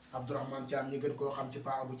Abdourahmane Thiam ñi gën koo xam ci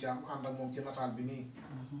Pa Abu Thiam ànd ak moom ci nataal bi nii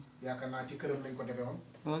yaakaar naa ci këram lañ ko defee woon.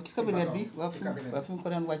 waaw ci cabinet bi waaw fi mu ko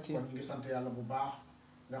doon wàccee. kon ñu ngi sant yàlla bu baax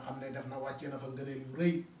nga xam ne def na wàccee na fa ngëneel yu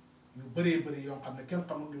rëy yu bëree bëri yoo xam ne kenn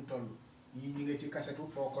xamul ni mu toll yii ñi nga ci kasetu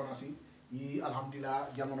foo konasi yii alhamdulilah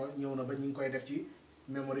jamono ñëw na ba ñu ngi koy def ci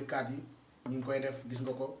memory card yi ñu ngi koy def gis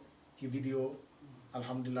nga ko ci vidéo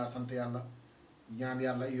alhamdulilah sant yàlla ñaan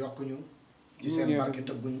yàlla yokkuñu ci seen barke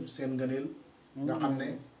tëgguñu seen ngëneel nga xam ne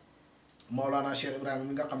Maolana Cheikh Ibrahima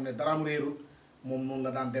mi nga xam ne daraam réerul moom noonu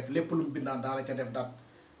la daan def lépp lu mu bindaan daana ca def dat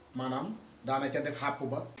maanaam daana ca def xàpp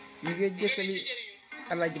ba ñu ngi jëkkali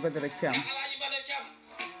Alaaji Badara Caam Alaaji Badara Caam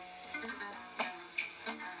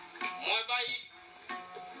mooy bàyyi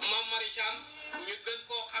Maam Mari Caam ñu gën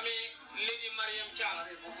koo xamee Lady Mariam Caam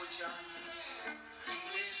Bobo Caam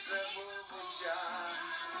Lisa Bobo Caam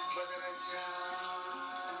Badara Caam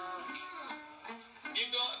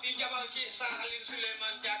di jabar ci Sa Aline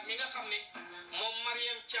Souleymane Diack mi nga xam ne moom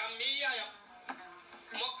Mariam Caam mi yaayam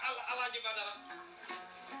mook Alaaji Badara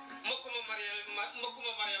mbokkuma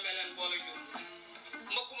Mariam leen boole jur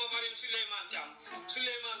mbokkuma Mariam Souleymane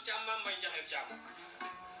Caam Maam Mbay Jaxel Caam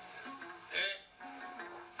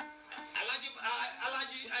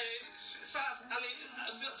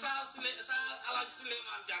Alaaji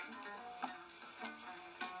Souleymane Diack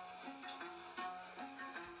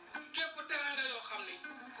képp teranga yoo xam ne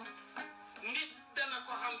nit dana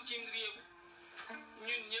ko xam ci réew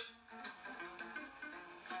ñun ñëpp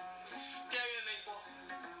teewee nañ ko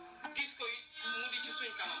gis ko it mu di ci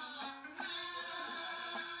suñ kanam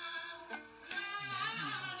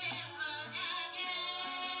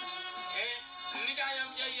nijaayam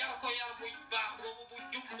ja yar ko yar bu baax boobu bu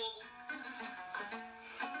jub boobu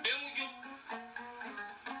ba mu jub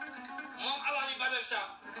moom Alaaji Badara Caam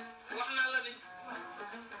wax naa la ni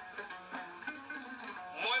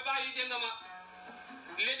mooy bàyyi dégg nga ma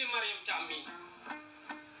Lady Mariam Caam mi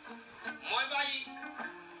mooy bàyyi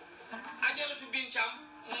Ajaratu Bin Caam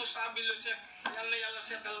Moussa bi lu sekk yal na yàlla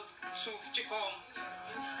seddal suuf ci kawam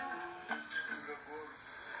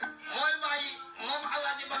mooy bàyyi moom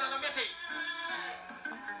Alaaji Badara ba tey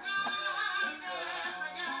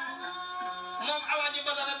moom Alaaji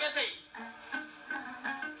Badara ba tey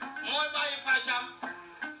mooy bàyyi Pa Caam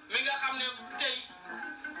mi nga xam ne tey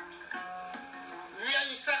weñ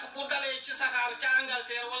sax bu dalee ci saxaar ca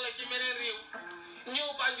Angleterre wala ci meneen réew ñëw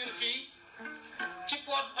Banjul fii ci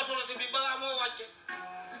port autorité bi balaa moo wàcce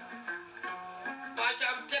Pa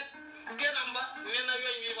Caam teg genam ba nee na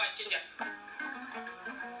weñ wi wàcc njëkk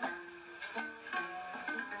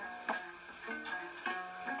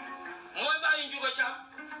mooy bàyyi Njuga Caam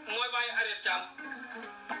mooy bàyyi Aret Caam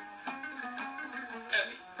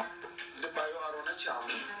efi di bàyyi Arona Caam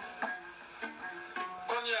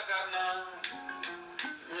kon yaakaar naa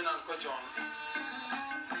ñu naan ko John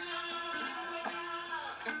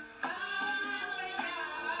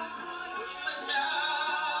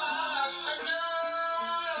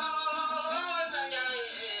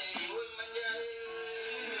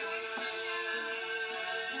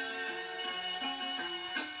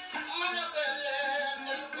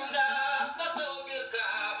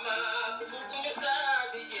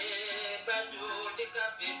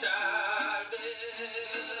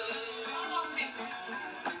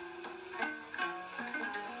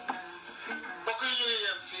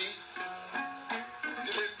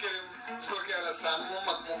saan mu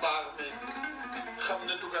mag mu baax mi xam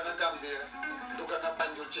ne dugg na Gambia dugg na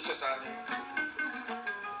Banjul ci cosaan yi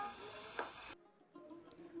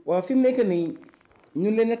waaw fi mu nekk nii ñu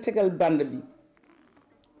leen a tegal bande bi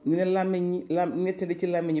ñu ne làmmiñ ñi nettali ci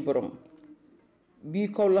làmmiñi borom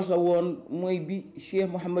bii Kaolack la woon mooy bi Cheikh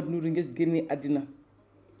Mouhamad Nourou Niass génnee àddina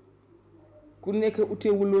ku nekk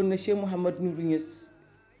uteewuloon ne Cheikh Mouhamad Nourou Niass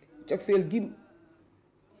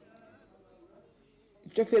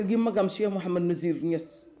cofeel gi magam Cheikh Mouhamad Nazir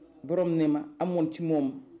Niass borom ne ma amoon ci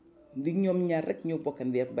moom ndi ñoom ñaar rek ñoo bokk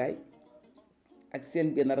ndey ak baay ak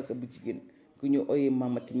seen benn rakk bu jigéen ku ñu ooyee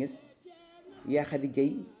Mamati Niass yaa Xadi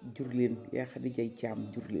Jay jur leen yaa Xadi Jay Caam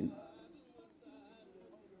jur leen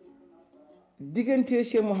diggante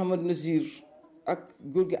Cheikh Mouhamad Nazir ak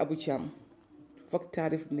góor gi Abu Caam foog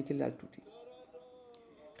taarif dina ci laal tuuti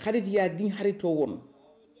xarit yaa gi ñu xaritoo woon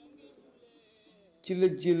ci la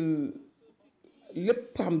jël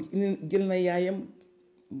léppam jël na yaayam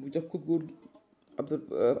mu jox ko góor gi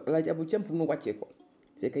Alaaji Abu Caam pour mu wàccee ko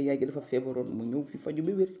fekk yaay gi dafa feebaroon mu ñëw fi faju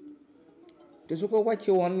bi wér te su ko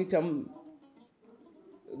wàccee woon itam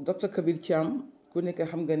docteur Kabir Caam ku nekk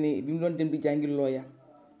xam nga ne bi mu doon dem di jàngi looya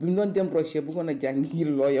bi mu doon dem Rocher bëggoon a jàngi ngir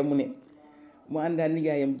looya mu ne mu àndaan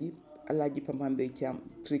nijaayam ji Alaaji Pamambey Caam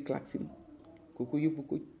tri klaxin kooku yóbbu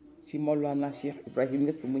ko ci Mawlana Cheikh Ibrahim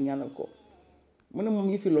Niass mu ñaanal ko mu ne moom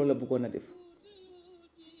yëfi loola bëggoon a def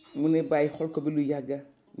mu ne bàyyi xool ko bi lu yàgga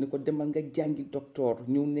ni ko demal nga jàngi docteur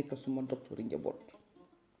ñëw nekk suma docteur yi njaboot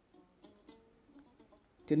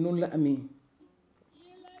te noonu la amee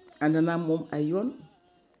ànd naa moom ay yoon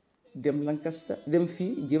dem Lancaster dem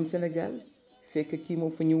fii jëm Sénégal fekk kii moo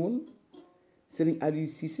fa ñëwoon Serigne Aliou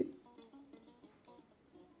Cissé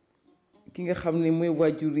ki nga xam ne mooy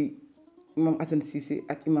waajuri imam Assane Cissé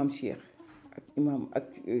ak imam Cheikh ak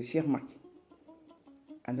Cheikh Makki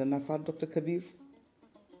ànd naa fa docteur Kabir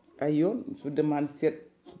ay yoon su demande seet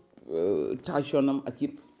tension am ak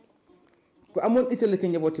yëpp ku amoon itale ke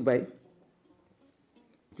njabooti baay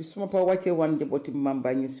ku suma pa wàccee waan njabooti maam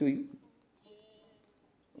Baye Niass yooyu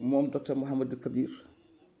moom docteur Mouhamadou Kabir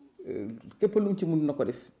képp lu mu ci mun na ko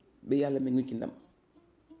def ba yàlla mel ñu ci ndam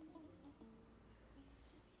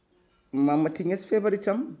Mamati Niass feebar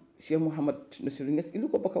itam Cheikh Mouhamad Nassirou Niass indi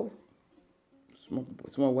ko ba kaw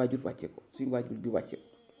suma waajur wàccee ko suñu waajur bi wàccee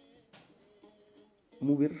ko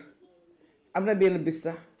mu wér am na benn bis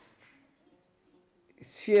sax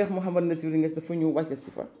Cheikh Mouhamad Nassirou Niass dafa ñëw wàcce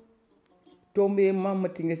si fa tombee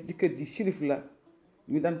Mamati Niass jëkkër ji shérif la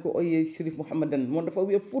ñu daan ko oyee shérif Mouhamadan moom dafa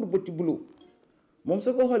wee fur bëti bulo moom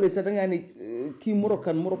soo ko xoolee sax dangaa ne kii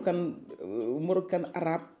Moroccan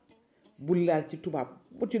arabe bu laal ci tubaab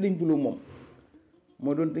bëti dañ bulo moom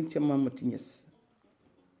moo doon dañ ca Mamati Niass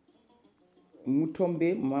mu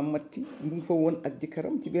tombee Mamati mu ngi fa woon ak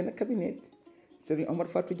jëkkëram ci benn cabinet Serigne Omar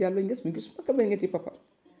Fatou Diallo Niass mu ngi suma cabinet yi papa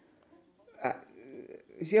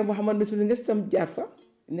Cheikh Mouhamad Nassirou Niass tam jaar fa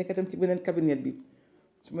nekk tam ci beneen cabinet bi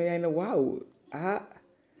suma yaay na waaw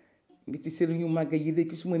ngi ci sëriñu màgga yi de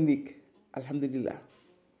ci suma néeg alhamdulilah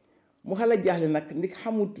mu xala jaaxle nag ndi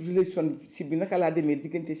xamul relation si bi naka laa demee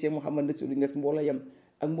diggante Cheikh Mouhamad Nassirou Niass mbooloo yam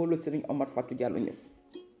ak mbooloo Serigne Omar Fatou Diallo Niass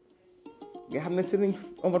nga xam ne Serigne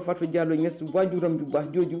Omar Fatou Diallo Niass waajuram ju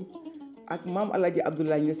baax jooju ak maam Alaaji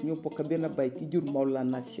Abdoulaye Niass ñoo bokk benn bay ki jur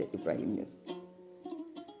Mawlana Cheikh Ibrahim Niass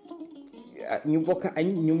ñu bokk añ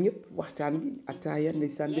ñoom ñëpp waxtaan gi ataaya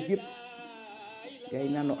ndeysaan def yëpp yaay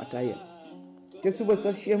naanoo ataaya te suba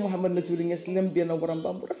sax Cheikh Mouhamad Nassirou Niass lem benn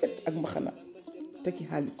warambaam bu rafet ak mbaxana tekki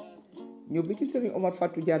xaalis ñëw bi ci Serigne Omar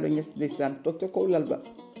Fatou Diallo Niass ndeysaan toog te kaw lal ba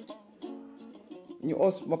ñu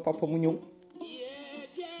oos ma papa mu ñëw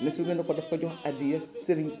Nassirou ne ko daf ko jox addiya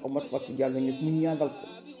Serigne Omar Fatou Diallo Niass mu ñaanal ko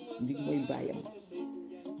ndig mooy baayam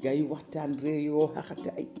gaa yi waxtaan réeyoo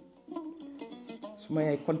xaxate ay suma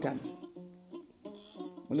yaay kontaan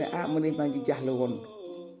mu ne mu ne maa ngi jaaxle woon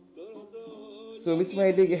soo bis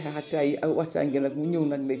may déggee xaxataay yi ak waxtaan gi nag mu ñëw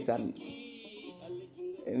nag ndeysaan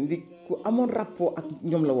ndi ku amoon rapport ak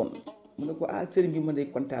ñoom la woon mu ne ko sëriñ bi ma day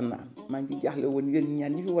kontaan naa maa ngi jaaxle woon yéen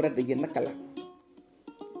ñaan ñi fi war a dajee naka la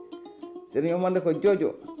sëriñ Omar ne ko joojo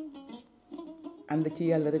ànd ci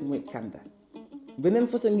yàlla rek mooy kànda beneen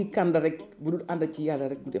façon ngi kànda rek bu dul ànd ci yàlla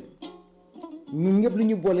rek du dem ñun ñëpp li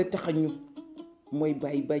ñu boole taxañ ñu mooy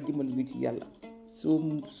bàyyi jëmal ñu ci yàlla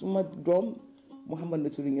suma doom Mouhamad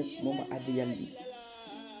Nassirou Niass moo ma àddi yàlla bi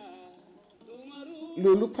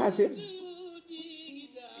loolu passé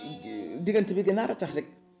diggante bi gën a tax rek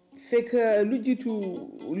fekk lu jiitu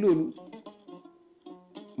loolu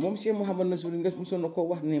moom Cheikh Mouhamad Nassirou Niass mosoon na ko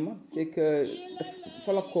wax ne ma fekk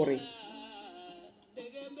fa la kooree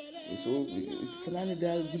so fanaa ne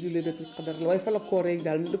daal guddi la def xadar la waaye fa la kooree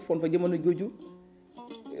daal ñu def foon fa jamono jooju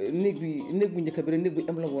néeg bu njëkk bi rek néeg bu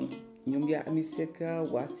am la woon ñoom yaa ami sekka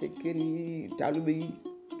waa sekkeen yi taalibe yi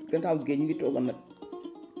gannaaw géej ñu ngi toogal nag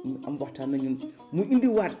mu am waxtaan na ñun mu indi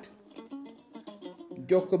waat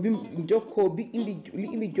jokkoo bi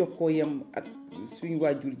indi jokkoo yam ak suñu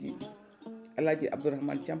waajur ji Alaaji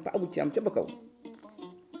Abdourahmane Thiam Pa Abu Thiam ca Bakaw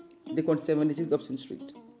dëkkoon 76 Dobson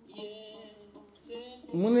Street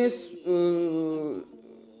mu ne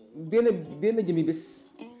benn jëmi bés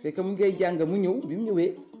fekk mu ngay jàng mu ñëw bi mu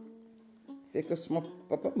ñëwee fekk suma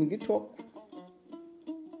papa mu ngi toog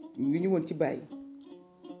mu ngi ñëwoon ci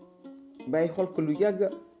Baye xool ko lu yàgg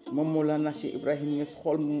moom Mawlana Cheikh Ibrahim Niass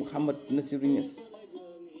xool Mouhamad Nasiru Niass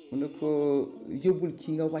mu ne ko yóbbul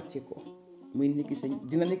ki nga wàcce ko muy nekk sa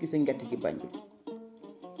dina nekk sa ngatti ki Banjul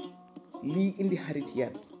lii indi xarit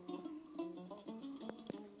yaat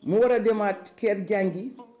mu war a demaat keer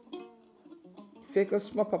jàngi fekk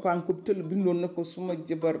suma papa ko tëll bindoon na ko suma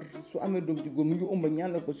jabar su amee doom ji góor mu ngi ëmb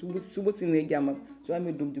ñaan na ko su ba sinee jàmm su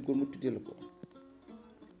amee doom ji góor mu tuddee la ko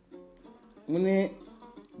mu ne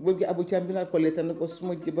boobu gi Abu Thiam binaal ko leetar na ko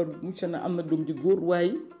suma jabar mucc na am na doom ji góor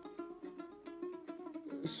waaye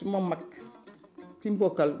suma mag ci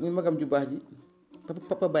mbokkal muy magam ju baax ji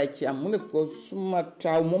papa Baye ci am mu ne ko suma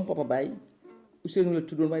taaw moom papa Baye Ousseynou la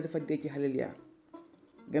tuddoon waaye dafa dee ci xaleel yaa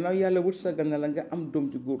gannaaw yàlla wut sa ganna la nga am doom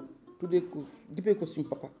ji góor tuddee ko dippee ko suñ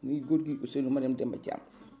papa muy góor gi Ousseynou Mariam Demba Thiam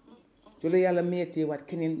su la yàlla mayetee waat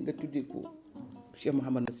keneen nga tuddee ko Cheikh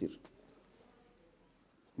Mouhamad Nasir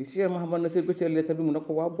bi Cheikh Mouhamad Nasir ko teel leetar bi mu ne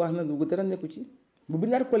ko waaw baax na lu dara nekku ci bu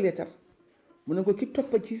bindaat ko leetar mu ne ko ki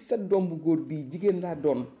toppa ci sa doom bu góor bii jigéen laa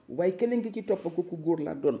doon waaye keneen ki ci toppa kooku góor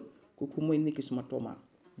laa doon kooku mooy nekki suma toomaa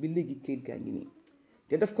bi léegi kayit gaa ngi nii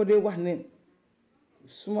te daf ko dee wax ne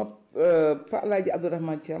suma Pa Alaaji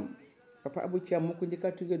Abdourahmane Thiam papa Abu Thiam moo ko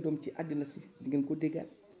njëkkaa tuddee doom ci àddina si di ngeen ko déggaat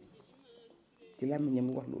ci làmmiñam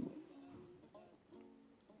mu wax loolu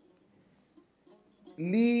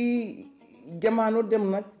lii jamaano dem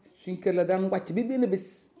nag suñ kër la daan wàcc bi benn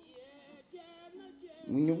bés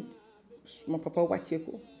mu ñëw suma papa wàccee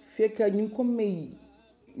ko fekk ñu ngi ko may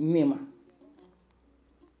neema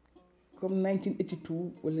comme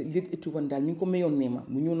 1982 wala late 81 daal ñu ngi ko mayoon neema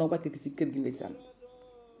mu ñëw na wàcce ki si kër gi ndeysaan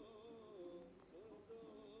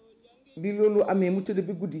bi loolu amee mu tëdd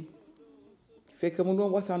bi guddi fekk mu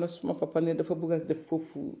doon waxtaan suma papa ne dafa bëgg a def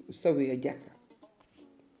foofu sawe jàkka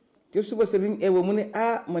te suba sa bi mu eewoo mu ne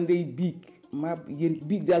man day biig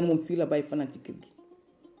biig daal moom fii la bàyyi fanaan ci kër gi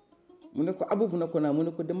mu ne ko abu bu ne ko naa mu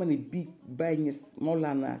ne ko dama ne biig Baye Niass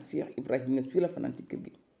Mawlana Cheikh Ibrahim Niass fii la fanaan ci kër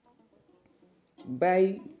gi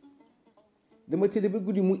Baye dama tëdd bi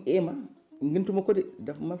guddi mu eema ngentuma ko de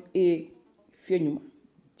dafa ma feeñu ma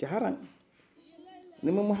ci xarang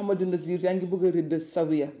ne ma Mouhamadou Nasir yaa ngi bëgg a rëdd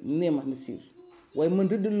sawiya neema Nasir waaye man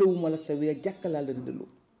rëddalowuma la sawiya jàkkalaa la rëddaloo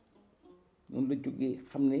noonu la jógee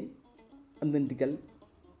xam ne am na ndigal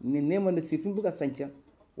ne neema Nasir fi mu bëgg a sanca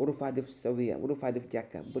waru faa def sawiya waru faa def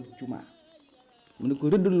jàkka ba jumaa mu ne ko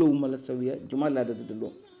rëddaloowuma la sawiya jumaa laa da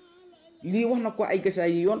rëddaloo lii wax na ko ay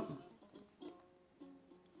gataay yi yoon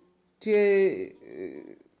te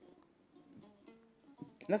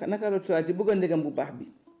naka la tuwaati bëgg a ndegam bu baax bi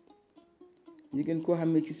ñu ngeen koo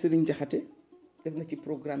xam ne ci Sëriñ Jaxate def na ci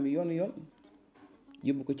programme yi yoon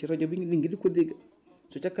yóbbu ko ci rajo bi li ngi di ko dégg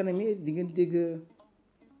su ca kanamee di ngeen dégg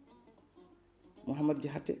Mouhamad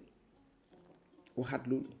Jaxate waxaat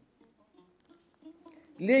loolu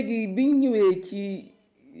léegi biñ ñëwee ci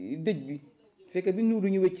dëj bi fekk bi Nuuru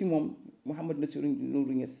ñëwee ci moom Mouhamad Nasiru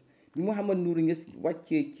Nuuru Niass bi Mouhamad Nuuru Niass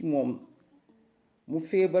wàccee ci moom mu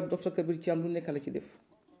feebar docteur Kabir Thiam lu nekk la ci def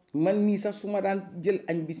man mii sax su ma daan jël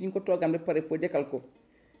añ bi suñ ko toogaan ba pare pour dekkal ko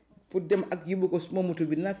pour dem ak yóbbu ko suma moto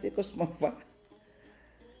bi naa fekk suma fa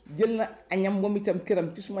jël na añam moom itam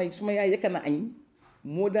këram ci suma yaay yekka na añ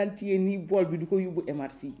moo daan téye nii bool bi du ko yóbbu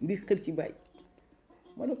MRC ndi xër ci Baye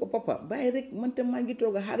ma ne ko papa bàyyi rek man tam maa ngi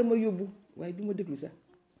toog a xaaral ma yóbbu waaye du ma déglu sax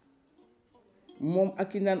moom ak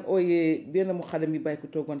ki naan ooyee benn mu xadam yi Baye ko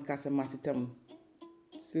toogoon Casamance itam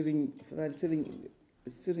Sëriñ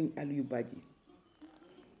Aliou Badji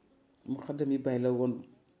mu xadam yi Baye la woon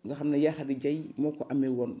nga xam ne Yaxadi Jay moo ko amee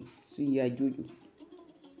woon suñu yaay jooju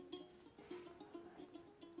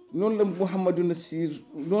noonu la Mouhamadou Nasir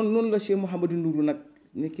noonu la Cheikh Mouhamadou Nourou nag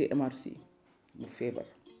nekkee MRC mu feebar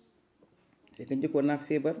fekk njëkkoon naa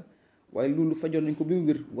feebar waaye loolu fajoon nañ ko bi mu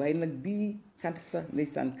wér waaye nag bii kansa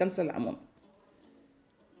ndeysaan kansa la amoon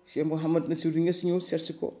Cheikh Mouhamad Nasiru Niass ñëw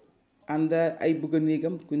seetsi ko ànd ay bëgg a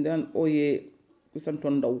néegam ku ñu daan ooyee ku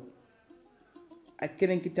santoon Ndaw ak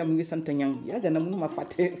keneen ki tam ngi sant Ñang yàgg na mënuma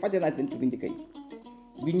fàtte naa seen turi njëkk yi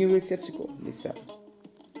bi ñëwee seetsi ko ndeysaan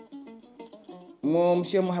moom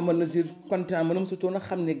Cheikh Mouhamad Nasir kontaan ma ne mosutoon a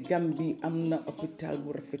xam ne Gambie am na hôpital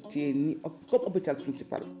bu rafetee ni comme hôpital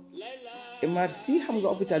principal MRC xam nga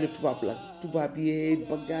hôpital bi tubaab yee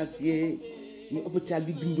bagage yee ni hôpital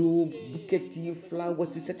bi bindoo buket yi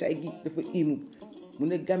flowers yi setaay gi dafa imu mu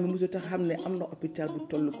ne Gambie mosut a xam ne am na hôpital bu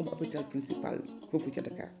toll comme hôpital principal foofu ca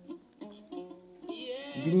Dakar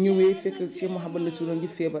bi ñëwee fekk Cheikh Mouhamad Nasirou ngi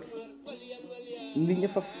feebar nit ña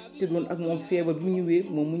fa tëddoon ak moom feebar bi ñëwee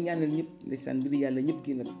moom mu ñaanal ñëpp ndeysaan mbiri yàlla ñëpp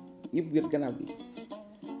génn ñëpp wér gannaaw bi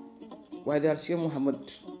waaye daal Cheikh Mouhamad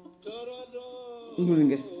Nourou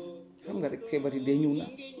Nges xam nga rek feebar yi day ñëw na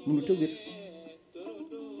mënut a wér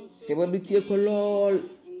feebar bi téye ko lool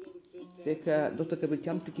fekk docteur Kabir ci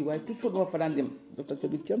am tukki waaye toujours dama fa daan dem docteur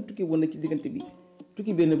Kabir ci am tukki woon na ci diggante bi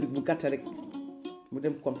tukki benn bi bu gàtta rek mu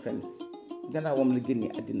dem conférence gannaawam la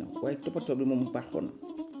génnee àddina waaye toppatoo bi moom mu baaxoon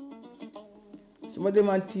na su ma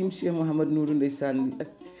demaan tiim Cheikh Mouhamad Nourou ndeysaan ak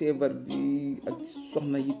feebar bi ak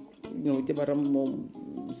soxna yi ñëw jabaram moom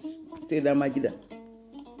Seyda Majida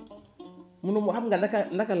munu mu xam nga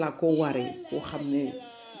naka laa koo waaree koo xam ne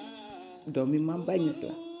doomi maam Baay Ñas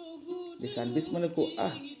la ndeysaan bés ma ne ko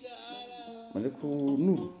ma ne ko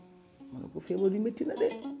Nourou ma ne ko feebar bi métti na de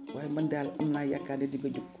waaye man daal am naa yaakaar ne di nga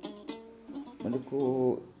jóg ma ne ko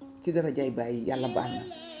ci dara jaay bàyyi yàlla baax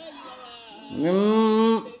na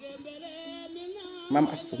maam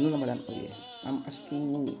astu nu la ma daan ooyee maam astu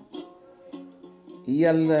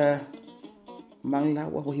yàlla maa ngi laa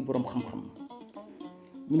wax waxi boroom xam-xam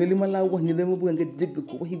mu ne li ma laa wax ni dama bëgg nga dégg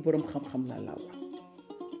ko waxi boroom xam-xam laa wax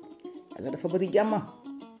yàlla dafa bari jàmma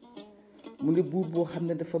mu ne buur boo xam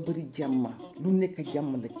ne dafa bari jàmma lu nekk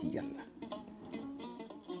jàmm la ci yàlla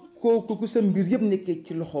kooku ku sa mbir yëpp nekkee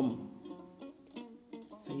ci loxoom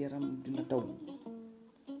sa yaram dina taw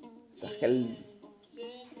sa xel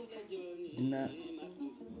dina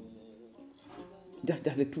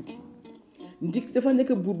jax-jaxle tuuti ndik dafa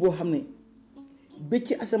nekk buur boo xam ne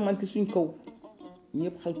bëcc asamaan ci suñ kaw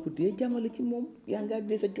ñëpp xal ko dee jàmmale ci moom yaa ngaa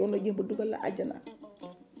dee sa coono jéem ba dugal la àjjana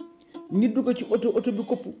nit dugg ci oto bi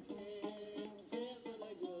kopp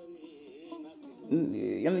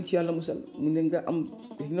yal na ci yàlla musal mu ne nga am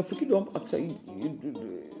na fukki doom ak sa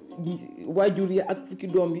waajur yi ak fukki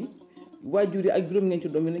doom yi waajur yi ak juróom-ñeenti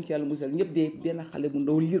doom yi nañ ci yàlla musal ñëpp dee benn xale bu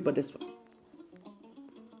ndaw liir ba des fa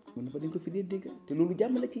mu ne ba dañ ko fi dee dégg te loolu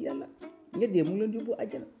jàmm la ci yàlla nga dee mu ngi leen yóbbu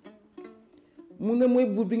àjjana mu ne mooy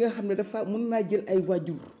buur bi nga xam ne dafa mën naa jël ay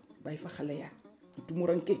waajur bàyyi fa xale yaa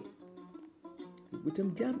tumuranke lu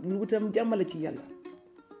itam jàmm la ci yàlla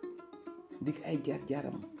dig ay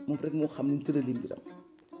jaar-jaaram moom rek moo xam ni mu tëralee mbiram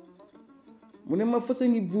mu ne ma façon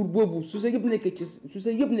ngi buur boobu su sa yëpp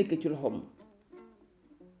nekkee ci loxoom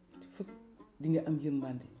fekk di nga am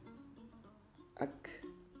yërmande ak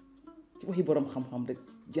ci waxi borom xam-xam rek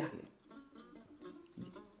jaaxle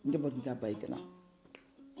njaboot nga bàyyi gannaaw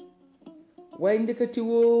waaye ndekati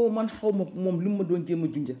woo man xaw ma moom li mu ma doon jéem a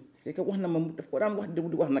junja fekk wax na ma daf ko daan wax di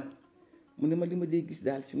wax nag mu ne ma li ma dee gis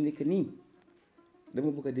daal fi mu nekk nii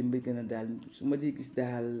dama bëgg a dem ba gën a daal su ma dee gis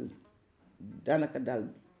daal daanaka daal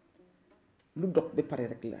lu dog ba pare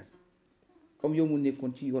rek la comme yow mu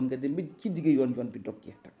nekkoon ci yoon nga dem ba ci digg yoon bi dog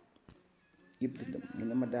jeex tak yëpp dëndam mu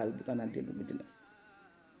ne ma daal bu ko naan dellu mu dina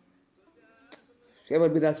feebar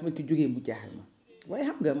bi daal su ma ci jógee mu jaaxal ma waaye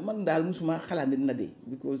xam nga man daal musuma xalaat ne dina dee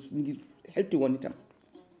because mu ngi xelti woon itam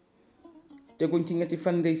teguñ ci ñetti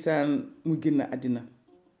fan ndeysaan mu génn àddina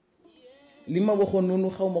li ma waxoon noonu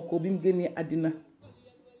xaw ma ko bi mu génnee àddina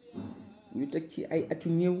ñu teg ci ay atu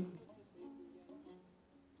néew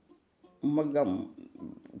magam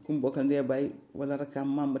ku mbokkal ndee bàyyi wala rakam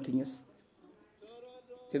Mamati Ñas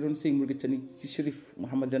te doon sëy mu tani ci Chérif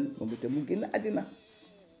Mouhamadan moom itam mu génn àddina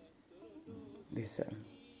ndeysaan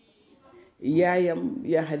yaayam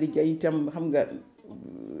yaa Xadija itam xam nga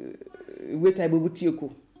wéetaay boobu téye ko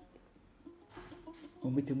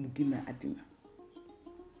moom itam mu génn àddina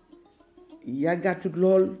yàggaatut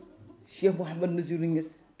lool Cheikh Mouhamad Nasirou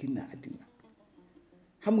Niass génn àddina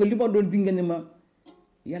xam nga li ma doon bi nga ne ma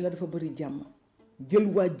yàlla dafa bari jàmm jël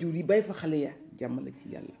waajur yi bàyyi fa xale ya jàmm la ci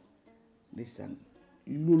yàlla ndeysaan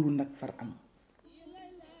loolu nag far am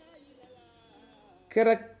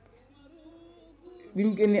keroog bi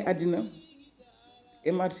mu génnee àddina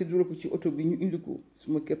MRC dura ko ci oto bi ñu indi ko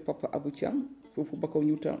suma kër papa Abou Thiam foofu Bakaw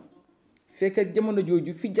ñu tam fekk ak jamono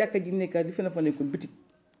jooju fi jàkka ji nekkaat di fa nekkoon bitik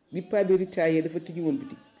bi paa bi ritaayee dafa tijji woon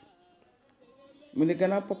bitik mu ne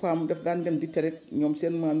gannaaw papaam daf daan dem di taret ñoom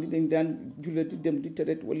seen maam yi dañ daan julle di dem di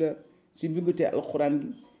taret wala su mbingutee alxuraan gi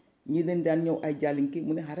ñii dañ daan ñëw ay jàllinki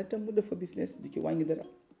mu ne xaratam mu dafa business du ci wàññi dara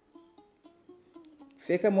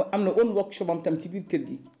fekk moo am na own workshop am tam ci biir kër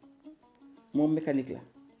gi moom mécanique la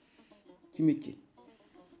ci métier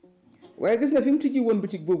waaye gis nga fi mu tijji woon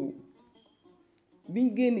bitik boobu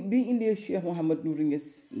biñ indee Cheikh Mouhamad Nourou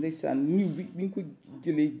Niass ndeysaan niw bi biñ ko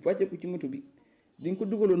jëlee wàcce ko ci moto bi dañ ko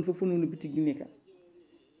dugaloon foofu noonu bitik bi nekka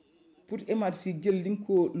pour MRC jël liñ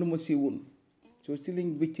ko lomosee woon soo si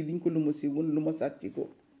lañ bëcc liñ ko lomosee woon lu ma sàcc ko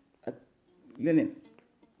ak leneen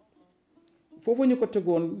foofu ñu ko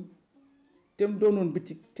tegoon te mu doonoon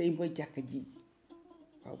bitig tey mooy jàkka ji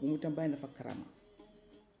waaw bu mu tam bàyyi na fa karama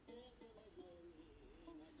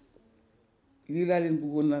lii laa leen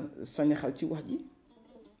bëggoon a sañaxal ci wax ji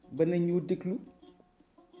ba na ñëw déglu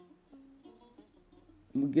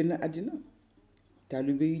mu génn àddina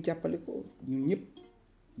taalibe yu jàppale ko ñun ñëpp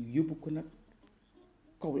ñu yóbbu ko nag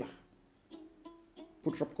Kaolack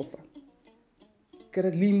pour rob ko fa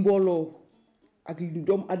keroog liy mbooloo ak li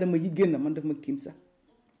doomu adama yi génn man daf ma kiim sax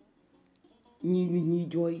ñii nit ñiy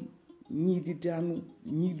jooy ñii di daanu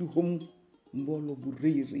ñii di xëm mbooloo bu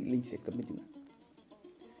rëy rëy lañ fekk Medina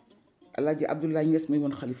Alaaji Abdoulaye Niass may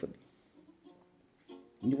woon xalifa bi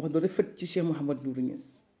ñu wax lu rafet ci Cheikh Mouhamad Nourou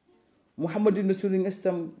Niass Mouhamadou Nassirou Niass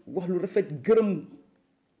tam wax lu rafet gërëm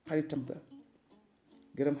xaritam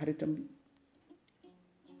bi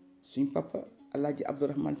suñ papa Alaaji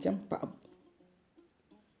Abdourahmane Thiam pa ab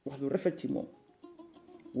wax lu rafet ci moom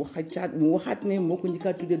mu waxaat ne moo ko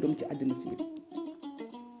njëkkaa tuddee doom ci àddina si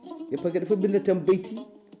yëpp parce que dafa bind tam bayti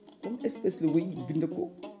comme espèce la wéy bind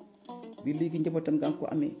ko bi léegi njabootam nga ko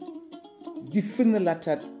amee di firnde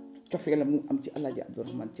laataat cofeelam mu am ci Alaaji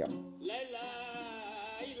Abdourahmane Thiam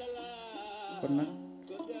kon nag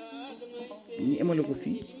ñu emale ko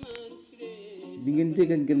fii di ngeen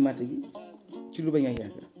dégg ngeen maate gi ci lu bañ a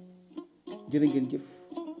yàgg jërë ngeen jëf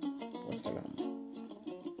wasalaam.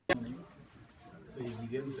 say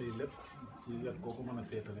jigéen say lépp ci wet kooku mën a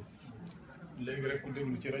féetale léegi rek ku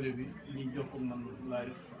déglu ci rajo bi ñuy jox ko man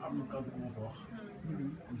live am na kàddu gu ma ko wax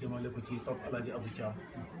jëmale ko ci Pape Alaaji Abdou Thiam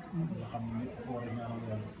nga xam ne ñëpp ko war a ñaanal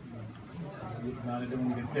yàlla yëpp naa ne demoon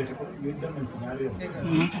ngeen seeti ko ñun dem nañ fi ñaari yoon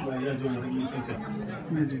waaye yaa joon rek ñu fiy fekk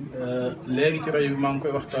léegi ci rajo bi maa ngi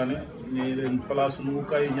koy waxtaane ne leen place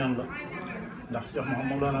nungukaayu ñaan la ndax Cheikh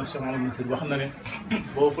Mawlana Cheikh Mouhamadou Nassir wax na ne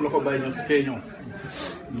foofu la ko bàyyi na si feeñoo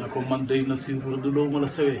na ko man day Nassir rëddloo ma la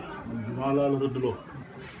sewee man jumaa laa la rëddloo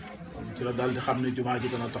ci la daal di xam ne jumaa ji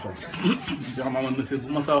dana taxaw Cheikh Mouhamadou Nassir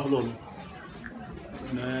bu ma saa wax loolu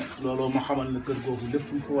mais looloo ma xamal ne kër googu lépp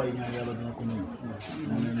fu ko waay ñaan yàlla dina ko nuyu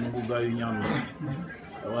mu ne nangu gaayu ñaan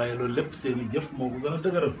la waaye loolu lépp seen i jëf moo ko gën a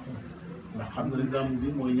dëgëral ndax xam nga ne gàmmu bi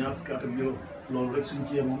mooy ñaar fukki at ak juróom loolu rek suñ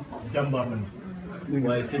ci yemoon jàmbaar lañu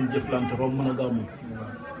waaye seen jëflante romb mën a gàmmu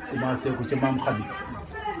commencé ko ca maam Khady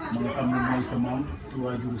ma nga xam ne mooy sa maam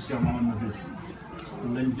waajuru Cheikh Mouhamadou Nassir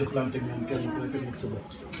lañ jëflante ak ñoom kenn ku ne teg sa bët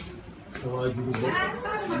sa waajuru bopp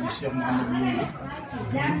ñu Cheikh Mouhamadou Nassir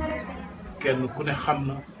kenn ku ne xam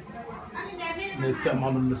na ne Cheikh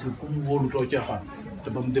Mouhamadou Nassir ku mu wóolutoo caaxaan te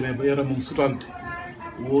ba mu demee ba yaramam sutante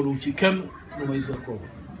wóolu ci kenn lu may gër kooku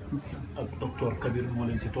ak docteur Kabir moo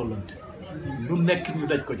leen ci tollante lu nekk ñu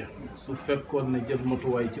daj ko ja su fekkoon ne jël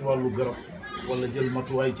matuwaay ci wàllu garab wala jël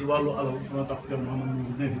matuwaay ci wàllu alal moo tax Cheikh Mouhamadou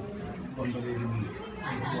Nassir nekk kon da ngay rimii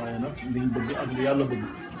waaye nag liñ bëgg ak lu yàlla bëgg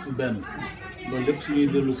benn loolu lépp suñuy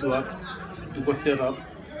dellu si waat di ko seetaat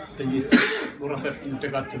te ñuy seet lu rafet ñu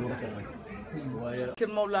tegaat ci lu rafet rek waaye kër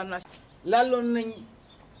Mawlana laaloon nañ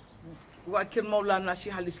waa kër Mawlana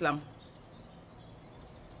Cheikh al Islam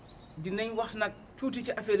dinañ wax nag tuuti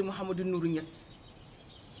ci affaire Mouhamadou Nourou Niass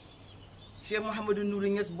Cheikh Mouhamadou Nourou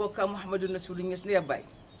Niass bokka Mouhamadou Nassirou Niass ne baay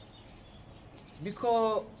bi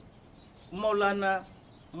ko Mawlana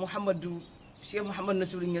Cheikh Mouhamadou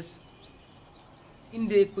Nassirou Niass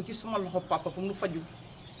indee ko ci suma loxo papa pour mu faju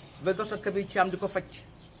ba docteur Kabir Thiam di ko faj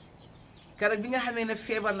keroog bi nga xamee ne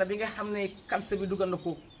feebar na bi nga xam ne cancer bi dugal na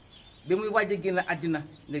ko ba muy waaj a génn àddina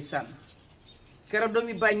ndeysaan keroog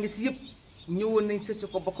doomi Baay Ñas yëpp ñëwoon nañ sësi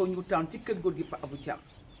ko ba ko ñu taan ci kër góor gi Pa Abou Thiam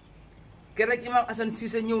keroog Imam Assane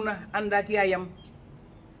Cissé ñëw na ànd ak yaayam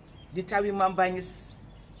di taawi Maam Baay Ñas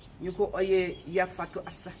ñu ko oyee yaa Fatou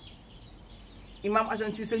Asta Imam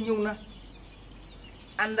Assane Cissé ñëw na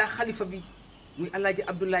ànd ak xalifa bi muy Alaaji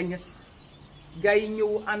Abdoulaye Niass gaa yi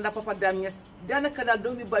ñëw ànd ak Papa Dame Niass daanaka daal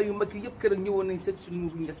doomi baay yu mag yi yëpp kër ñëwoon nañ seen si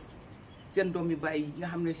Nourou Niass seen doomi baay yi nga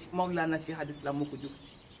xam ne Mawlana Cheikh al Islam moo ko jur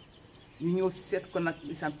ñu ñëw seet ko nag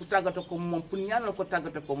isaan pour tàggate ko moom pour ñaanal ko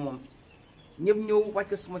tàggate ko moom ñëpp ñëw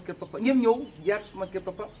wàcce suma kër papa ñëpp ñëw jaar suma kër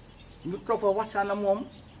papa ñu toog fa waxtaan ak moom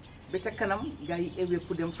ba ca kanam gaa yi ewee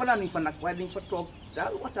pour dem fanaanuñ fa nag waaye dañ fa toog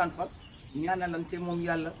daal waxtaan fa ñaanalante moom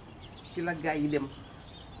yàlla ci la gaa yi dem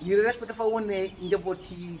lii rek dafa wane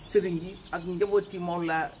njabooti sëriñ yi ak njabooti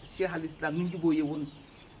Mawla Cheikh al Islam ñu jubóoyee woon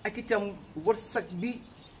ak itam wërsëg bi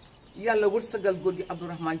yàlla wërsëgal góor gi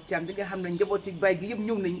Abdourahmane Thiam bi nga xam ne njabooti baay gi yëpp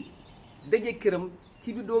ñëw nañ daje këram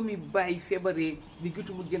ci bi doomi baay feebaree di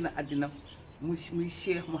gitu mu génn àddina muy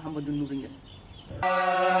Cheikh Mouhamadou Nourou Niass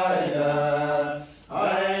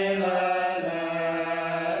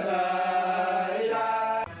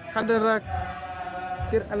xadaraak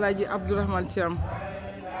kër Alaaji Abdourahmane Thiam